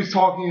everybody was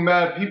talking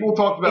about, people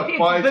talked about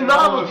fights. The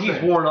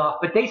novelty's worn off,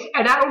 but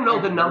and I don't know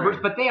the numbers,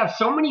 but they have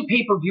so many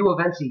pay-per-view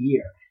events a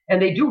year, and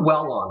they do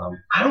well on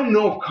them. I don't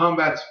know if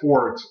combat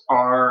sports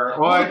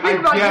are, I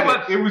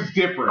get it. It was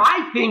different.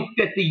 I think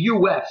that the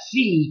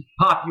UFC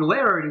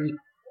popularity,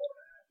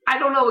 I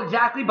don't know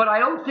exactly, but I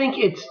don't think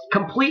it's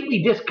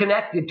completely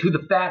disconnected to the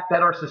fact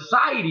that our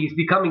society is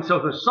becoming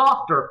so much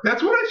softer.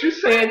 That's what I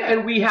just said.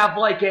 And we have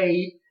like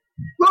a...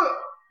 Look,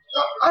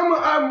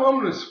 I'm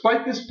going to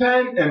spike this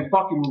pen and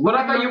fucking... But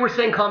I thought you were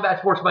saying combat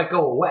sports might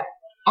go away.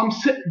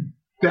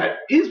 That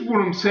is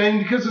what I'm saying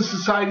because of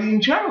society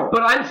in general.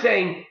 But I'm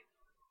saying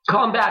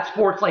combat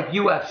sports like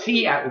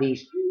UFC, at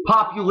least,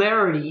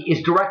 popularity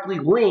is directly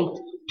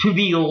linked to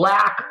the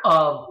lack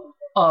of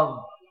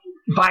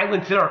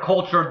violence in our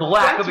culture, the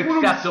lack of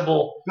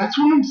acceptable... That's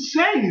what I'm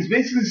saying, is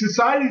basically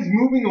society's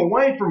moving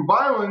away from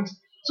violence,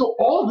 so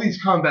all of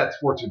these combat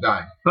sports are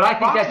dying. But I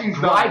think that's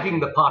driving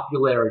the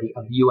popularity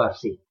of the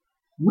UFC.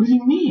 What do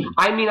you mean?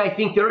 I mean, I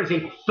think there is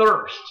a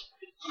thirst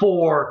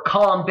for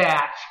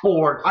combat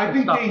sports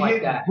and stuff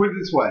like that. Put it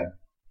this way.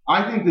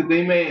 I think that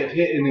they may have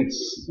hit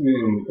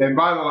and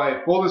by the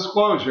way, full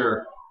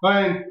disclosure,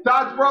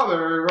 Todd's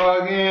brother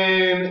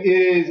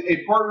is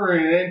a partner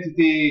in an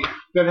entity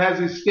that has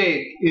a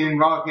stake in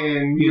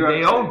UFC.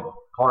 They own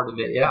part of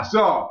it, yeah.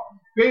 So,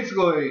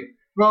 basically,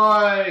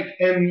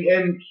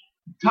 and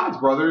Todd's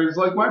brother is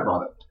like my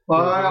brother.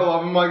 I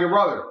love him like a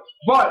brother.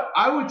 But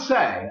I would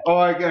say,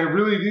 I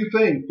really do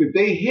think that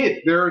they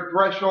hit their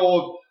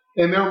threshold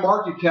and their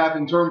market cap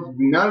in terms of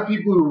the amount of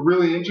people who are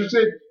really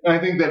interested, and I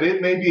think that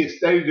it may be a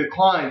steady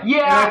decline.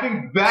 Yeah. And I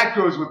think that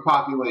goes with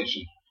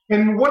population.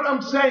 And what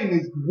I'm saying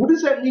is, what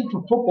does that mean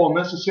for football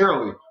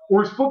necessarily?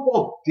 Or is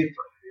football different?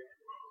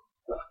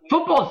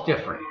 Football's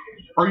different.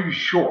 Are you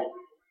sure?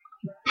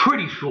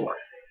 Pretty sure.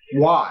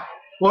 Why?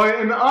 Well,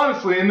 and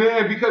honestly,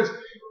 because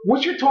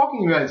what you're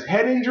talking about is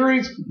head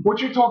injuries,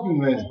 what you're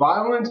talking about is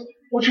violence,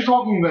 what you're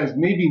talking about is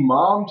maybe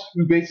moms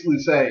who basically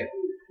say,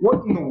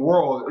 what in the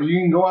world are you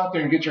going to go out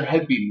there and get your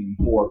head beaten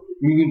for?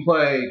 You can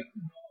play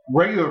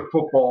regular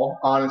football,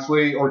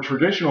 honestly, or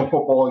traditional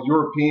football,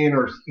 European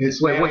or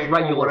Hispanic. What's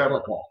regular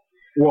football?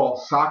 Well,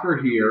 soccer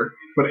here,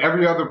 but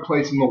every other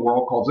place in the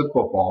world calls it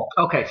football.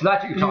 Okay, so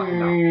that's what you're talking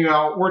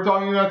about. We're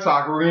talking about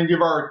soccer. We're going to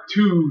give our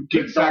 2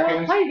 good seconds. Kids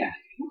don't play that.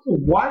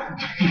 Why?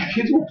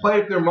 Kids will play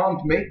if their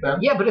moms make them.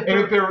 Yeah, but if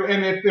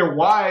they're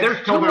wives,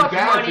 there's too much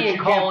money in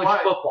college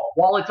football.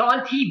 While it's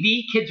on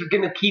TV, kids are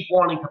going to keep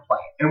wanting to play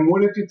it. And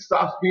what if it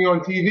stops being on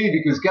TV?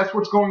 Because guess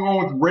what's going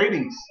on with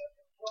ratings?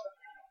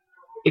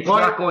 It's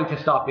not going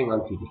to stop being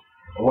on TV.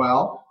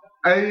 Well,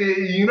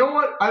 you know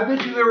what? I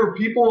bet you there were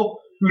people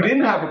who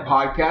didn't have a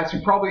podcast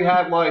who probably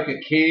had like a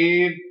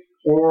cave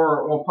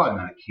well, probably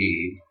not a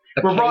cave.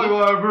 But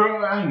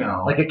probably I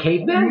know. Like a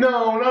caveman?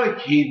 No, not a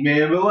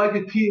caveman, but like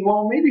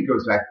well, maybe it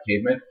goes back to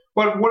caveman.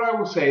 But what I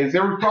will say is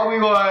there was probably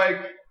like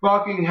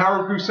fucking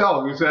Howard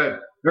Cosell who said,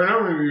 there are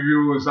never going to be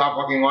people who stop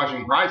fucking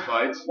watching prize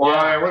fights.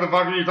 Why? What the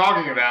fuck are you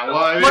talking about?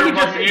 Let me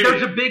just say,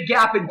 there's a big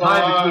gap in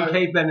time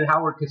between cavemen and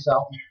Howard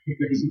Cosell.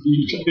 There's a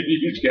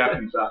huge gap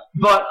in time.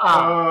 But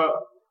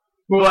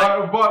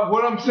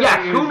what I'm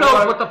saying is, who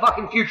knows what the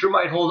fucking future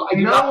might hold. I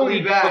do not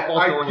only that,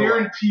 I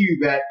guarantee you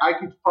that I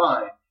could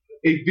find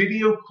a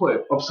video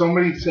clip of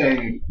somebody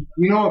saying,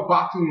 you know what,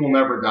 boxing will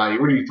never die.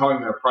 What are you talking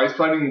about? Prize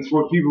fighting? It's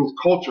for people's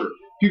culture.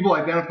 People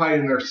identify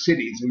in their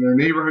cities, in their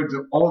neighborhoods,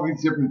 and all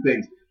these different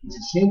things. It's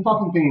the same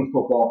fucking thing with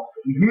football.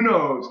 And who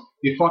knows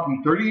if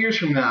fucking 30 years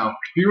from now,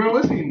 people are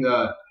listening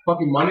to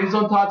fucking Mondays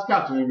on Todd's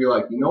Couch and they're going to be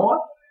like, you know what?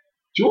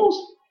 Jules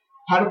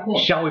had a point.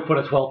 Shall we put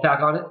a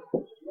 12-pack on it?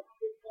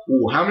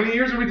 Ooh, how many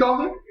years are we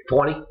talking?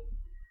 20.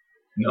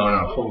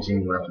 No, football's going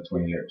to be around for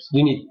 20 years.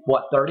 You need,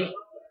 what, 30?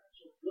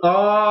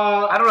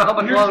 I don't know how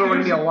much longer we're going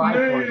to be alive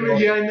for.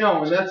 Yeah, I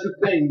know, and that's the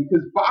thing,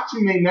 because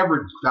boxing may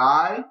never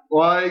die.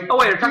 Like, oh,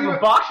 wait, you're talking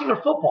about boxing or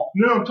football?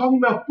 No, I'm talking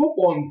about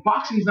football, and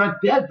boxing's not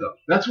dead, though.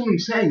 That's what I'm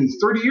saying. It's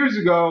 30 years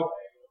ago.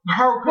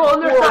 There's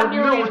not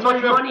nearly as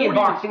much money in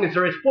boxing as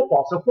there is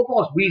football, so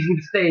football is wheezing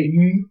to stay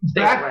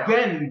back around.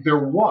 Then, there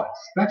was.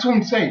 That's what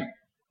I'm saying.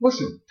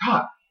 Listen,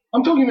 Todd,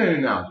 I'm talking about an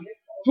analogy.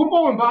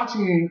 Football and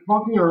boxing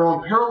are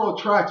on parallel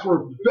tracks where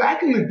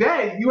back in the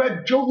day, you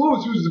had Joe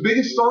Louis, who was the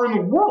biggest star in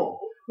the world.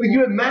 Like,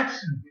 you had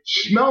Max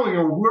Schmeling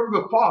or whoever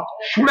the fuck.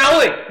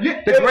 Schmeling!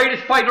 Yeah, the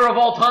greatest fighter of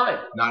all time.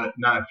 Not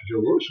after Joe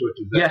Louis, which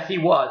is that. Yes, he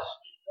was.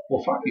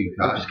 Well, fuck you,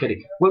 Todd. I'm just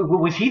kidding.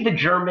 Was he the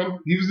German?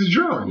 He was the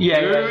German.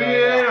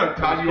 Yeah.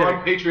 Todd, you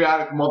are a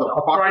patriotic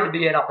motherfucker. I'm trying to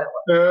be it up that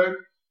way.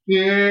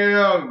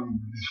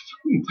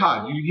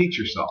 Todd, you hate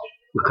yourself.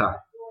 Okay.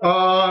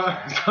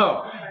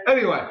 So,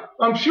 anyway,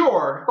 I'm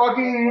sure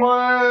fucking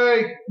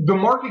like the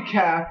market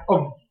cap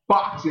of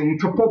boxing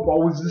to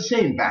football was the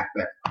same back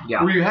then.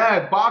 Yeah. Where you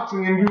had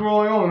boxing and people were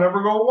like, oh, it'll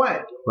never go away.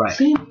 Right.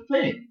 Same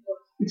thing.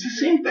 It's the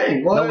same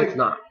thing. Like, no, it's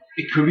not.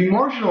 It could be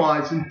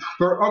marginalized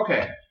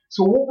okay.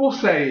 So what we'll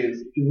say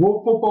is,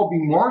 will football be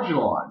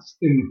marginalized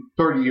in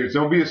 30 years?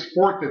 There'll be a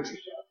sport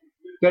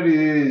that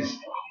is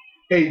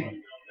a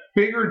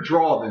bigger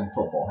draw than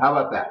football. How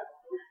about that?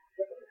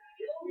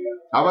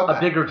 How about that?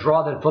 A bigger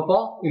draw than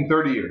football? In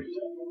 30 years.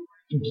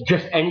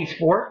 Just any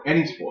sport?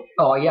 Any sport.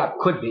 Oh, yeah,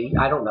 could be.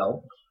 I don't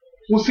know.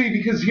 Well, see,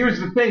 because here's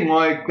the thing.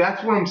 Like,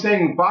 that's what I'm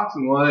saying with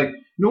boxing. Like,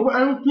 I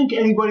don't think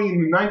anybody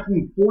in the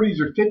 1940s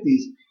or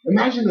 50s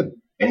imagined that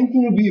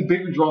anything would be a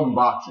bigger draw than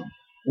boxing.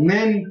 And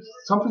then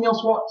something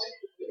else was.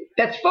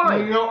 That's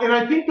fine. And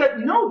I think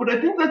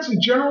that's a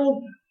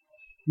general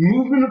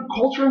movement of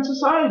culture and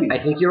society.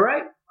 I think you're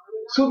right.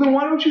 So then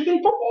why don't you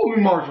think football will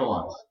be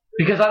marginalized?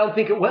 Because I don't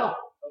think it will.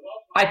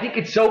 I think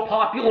it's so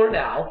popular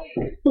now.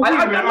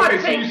 I'm not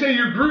saying... So you say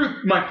you agree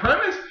with my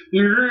premise,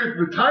 you agree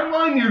with the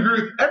timeline, you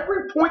agree with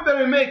every point that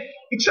I make,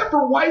 except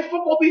for why is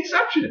football the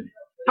exception?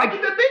 How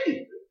could that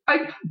be?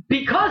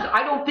 Because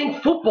I don't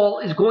think football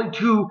is going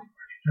to...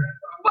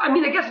 I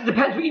mean, I guess it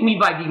depends what you mean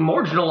by being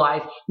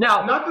marginalized.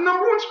 Now, not the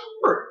number one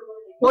sport.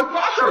 Like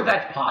boxing. Sure,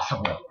 that's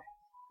possible.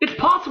 It's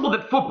possible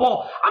that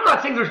football... I'm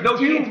not saying there's no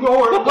chance.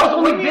 Football's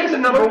only been the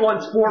number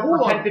one sport for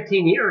 10,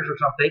 15 years or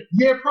something.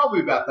 Yeah, probably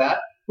about that.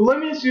 But let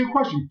me ask you a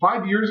question.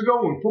 5 years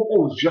ago, when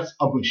football was just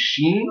a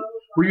machine,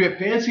 where you had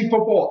fantasy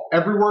football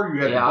everywhere,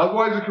 you had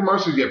Budweiser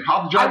commercials, you had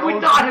Papa John's. I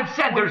would not have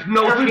said there's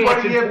no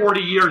chance in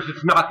 40 years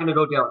it's not going to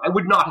go down. I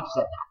would not have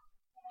said that.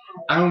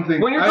 I don't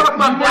think... When you're talking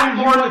about that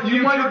far in the future...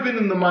 You might have been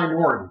in the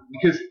minority,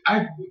 because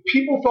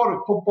people thought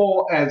of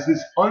football as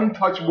this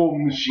untouchable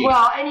machine.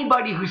 Well,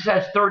 anybody who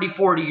says 30,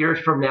 40 years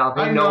from now,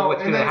 they know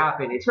what's going to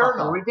happen. It's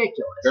fucking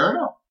ridiculous. Fair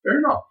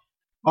enough.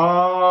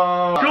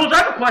 Jules,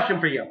 I have a question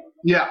for you.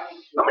 Yeah.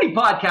 How many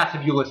podcasts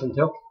have you listened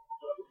to?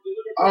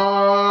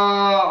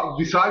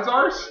 Besides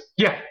ours?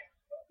 Yeah.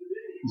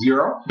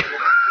 0.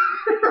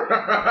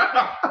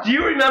 Do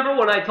you remember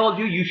when I told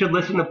you should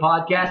listen to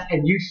podcasts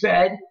and you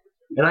said,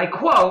 and I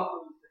quote,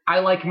 I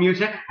like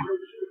music?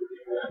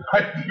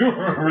 I do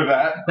remember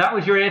that. That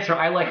was your answer,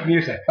 I like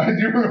music. I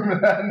do remember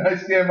that, and I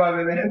stand by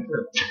that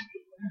answer.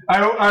 I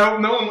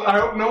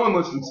hope no one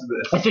listens to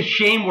this. It's a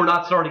shame we're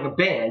not starting a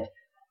band,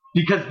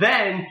 because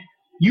then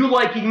you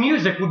liking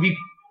music would be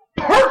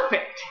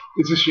perfect.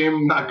 It's a shame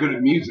I'm not good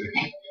at music.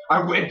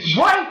 I wish.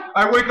 Right?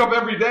 I wake up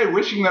every day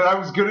wishing that I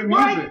was good at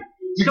music. Right.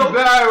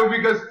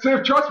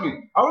 Because trust me,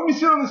 I wouldn't be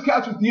sitting on this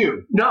couch with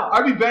you. No.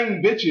 I'd be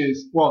banging bitches.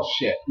 Well,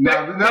 shit.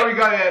 Now we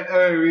got to...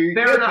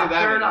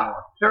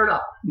 Fair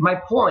enough. My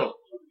point,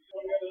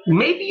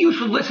 maybe you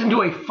should listen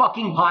to a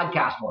fucking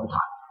podcast one time.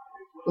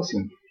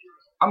 Listen,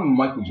 I'm a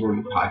Michael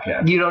Jordan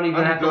podcast. You don't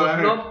even have to listen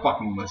to them?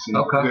 Fucking listen,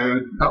 okay.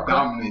 Dude. I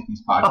dominate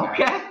these podcasts.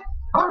 Okay.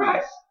 All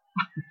right.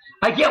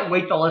 I can't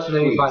wait to listen to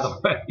these, by the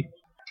way.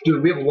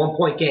 Dude, we have a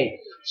 1-point game.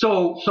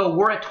 So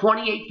we're at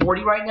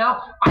 28-40 right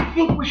now. I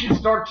think we should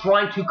start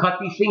trying to cut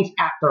these things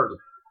at 30.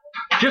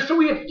 Just so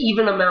we have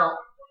even amount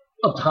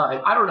of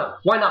time. I don't know.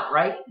 Why not,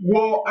 right?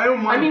 Well, I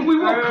don't mind. I mean, we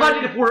won't cut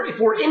it if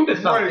we're into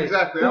something. Right,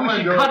 exactly. But we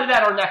should cut it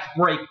at our next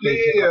break.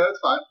 Yeah, that's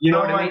fine. You know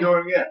what I mean?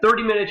 Doing, yeah.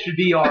 30 minutes should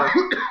be our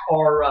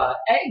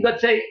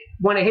let's say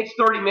when it hits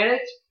 30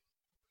 minutes,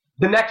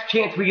 the next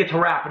chance we get to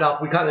wrap it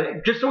up, we kind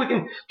of, just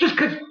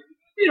because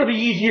it'll be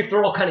easier if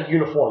they're all kind of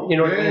uniform. You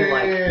know what I mean?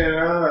 Like,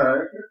 yeah, all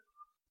right.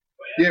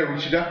 Yeah, we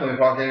should definitely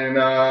fucking,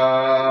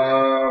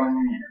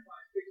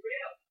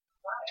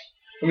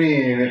 I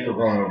mean, if we're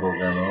going over, we're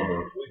going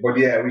over. But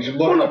yeah, we should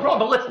look. Well, no problem.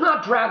 But let's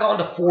not drag on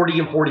to 40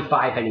 and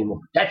 45 anymore.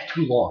 That's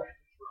too long.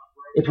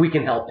 If we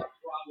can help it.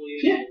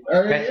 Yeah.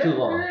 That's too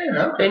long.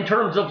 Yeah, okay. In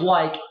terms of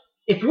like,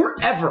 if we're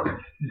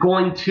ever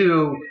going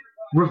to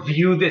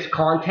review this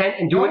content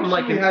and do it in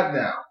like we have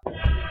now.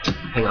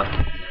 Hang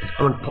on.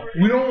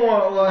 We don't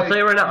want like. I'll tell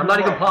you right now. I'm not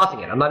even pausing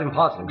it. I'm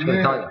just going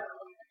to tell you.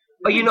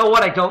 But you know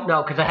what? I don't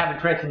know because I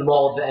haven't transferred them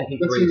all to MP3.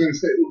 That's what you're going to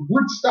say.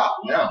 We're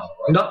stopped now,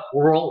 right? No,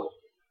 we're rolling.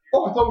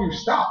 Oh, I thought we were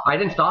stopped. I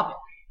didn't stop it.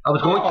 I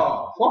was going to.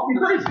 Oh, fucking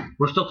crazy.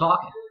 We're still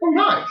talking. Oh,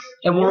 nice.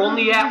 And we're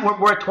only at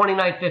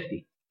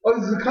 29.50. Oh,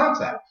 this is a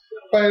concept.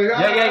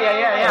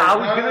 Yeah. I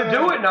was going to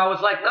do it, and I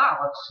was like, nah,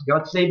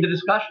 let's save the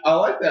discussion. I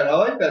like that.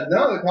 No,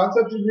 the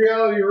concept is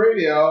reality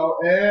radio,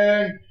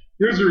 and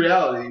here's the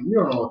reality. We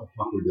don't know what the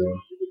fuck we're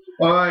doing.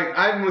 Like,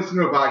 I haven't listened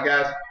to a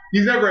podcast.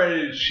 He's never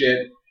edited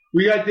shit.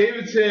 We got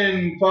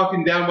Davidson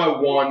fucking down by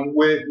 1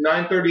 with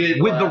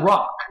 9:38 with left. The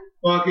Rock.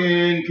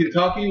 Fucking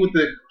Kentucky with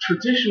the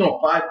traditional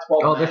 5-12.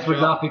 Oh, this would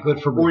not be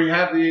good for me. Where you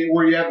have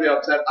the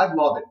upset. I'd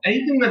love it.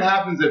 Anything that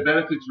happens that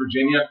benefits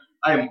Virginia,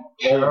 I am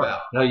all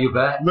about. No, you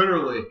bet.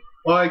 Literally.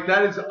 Like,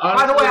 that is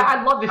honestly by the way,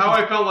 I love this. How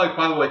I felt like,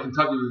 by the way,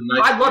 Kentucky was a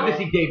nice I'd love to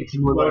see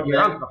Davidson win one year.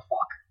 I don't give a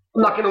fuck.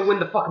 I'm not going to win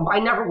the fucking... I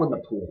never win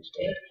the pools,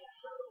 dude.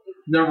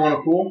 Never won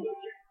a pool?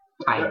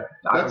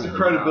 That's the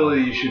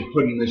credibility you should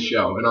put in this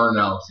show, in our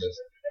analysis.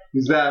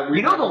 Is that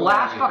we the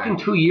last fucking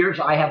 2 years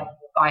I've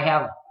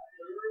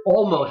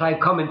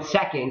come in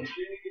second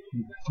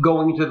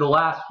going into the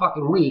last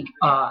fucking week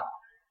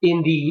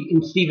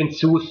in Steven's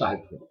suicide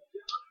pool.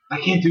 I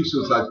can't do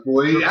suicide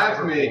pool. He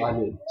asked me.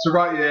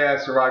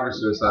 Survivor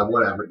suicide,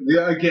 whatever.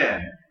 Yeah,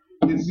 again,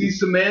 it's these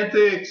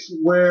semantics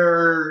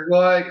where,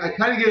 like, I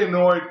kind of get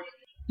annoyed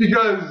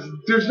because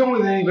there's no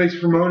way that anybody's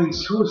promoting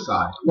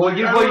suicide. Well,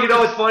 you know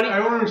what's funny?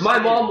 My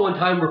mom one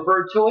time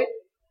referred to it,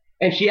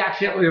 and she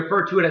accidentally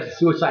referred to it as a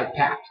suicide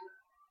pact,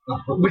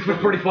 which was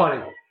pretty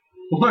funny.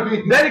 Well, I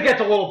mean, then it gets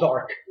a little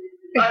dark.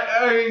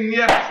 I mean,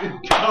 yes,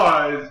 it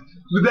does.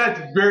 But that's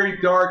very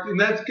dark, and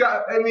that's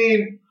got, I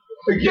mean...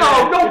 Again,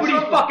 no,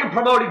 nobody's fucking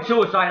promoting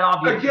suicide,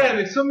 obviously. Again,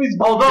 if somebody's...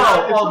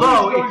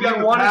 Although, if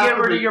you want to get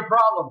rid of your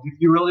problems, if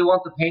you really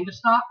want the pain to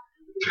stop...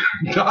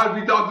 God,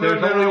 we talked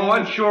there's only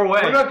one sure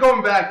way. We're not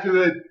going back to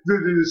the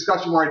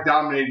discussion where I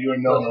dominated you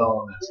and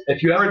all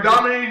this. Or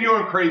dominated you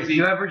and crazy. If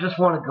you ever just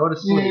want to go to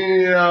sleep.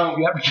 You know,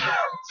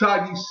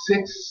 Todd, you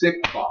sick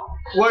fuck.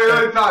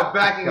 Wait, Todd,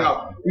 backing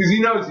up. Because he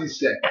knows he's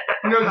sick.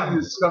 He knows he's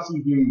a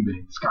disgusting human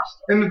being.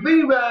 Disgusting. And the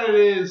thing about it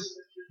is,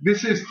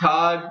 this is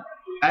Todd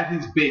at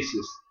his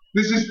basis.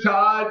 This is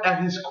Todd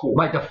at his core.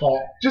 By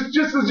default. Just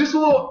a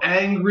little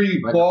angry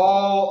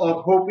ball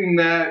of hoping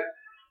that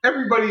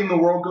everybody in the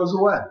world goes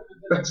away.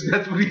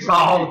 That's what he's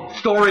saying.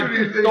 Story.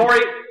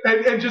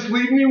 And just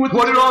leave me with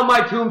Put it on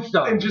my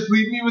tombstone. And just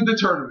leave me with the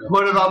tournament.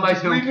 Put it on my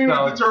tombstone. Leave me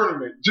with the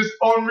tournament. Just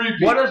on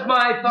repeat. What does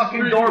my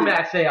fucking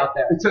doormat say out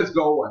there? It says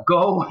go away.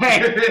 Go away.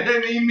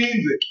 And he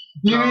means it.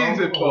 He means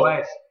it,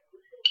 folks.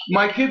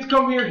 My kids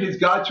come here, his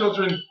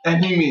godchildren,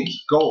 and he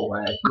means go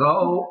away.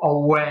 Go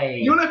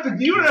away. You don't have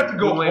to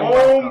go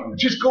home.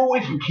 Just go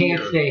away from here.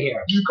 Can't stay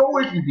here. Just go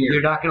away from here.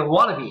 You're not going to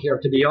want to be here,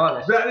 to be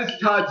honest. That is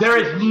Todd's There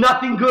is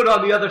nothing good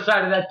on the other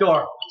side of that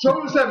door. Some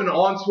of us have an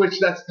on switch.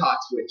 That's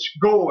Todd's switch.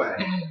 Go away.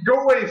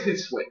 Go away is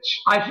his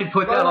switch. I should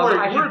put that on.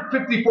 We're at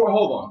 54.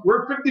 Hold on.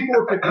 We're at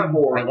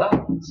 54-54. I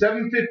know.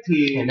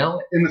 7:15. I know.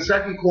 In the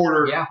second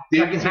quarter. Yeah.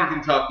 Davidson,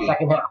 Kentucky.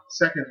 Second half.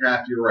 Second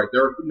half. You're right.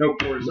 There are no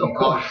quarters in the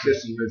college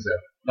system, is there?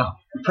 No.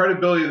 The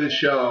credibility of the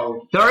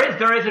show.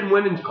 There is in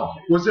women's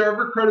college. Was there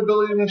ever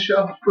credibility in the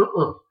show?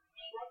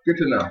 Good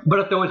to know. But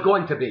if there was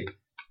going to be.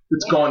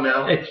 It's gone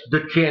now.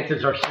 The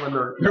chances are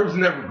slimmer. There was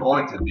never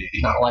going to be.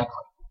 Not likely.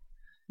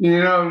 You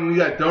know, we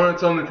got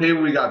donuts on the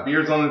table. We got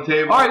beers on the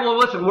table. All right, well,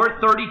 listen, we're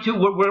at 32.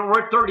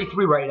 We're at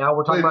 33 right now.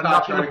 We're talking about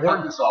nothing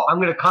important. I'm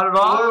going to cut it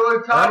off.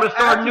 I'm going to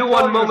start a new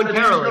one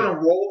momentarily. He's going to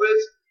roll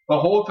this the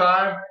whole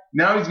time.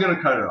 Now he's going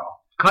to cut it off.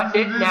 Cut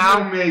it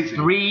now. Amazing.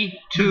 3,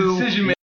 2.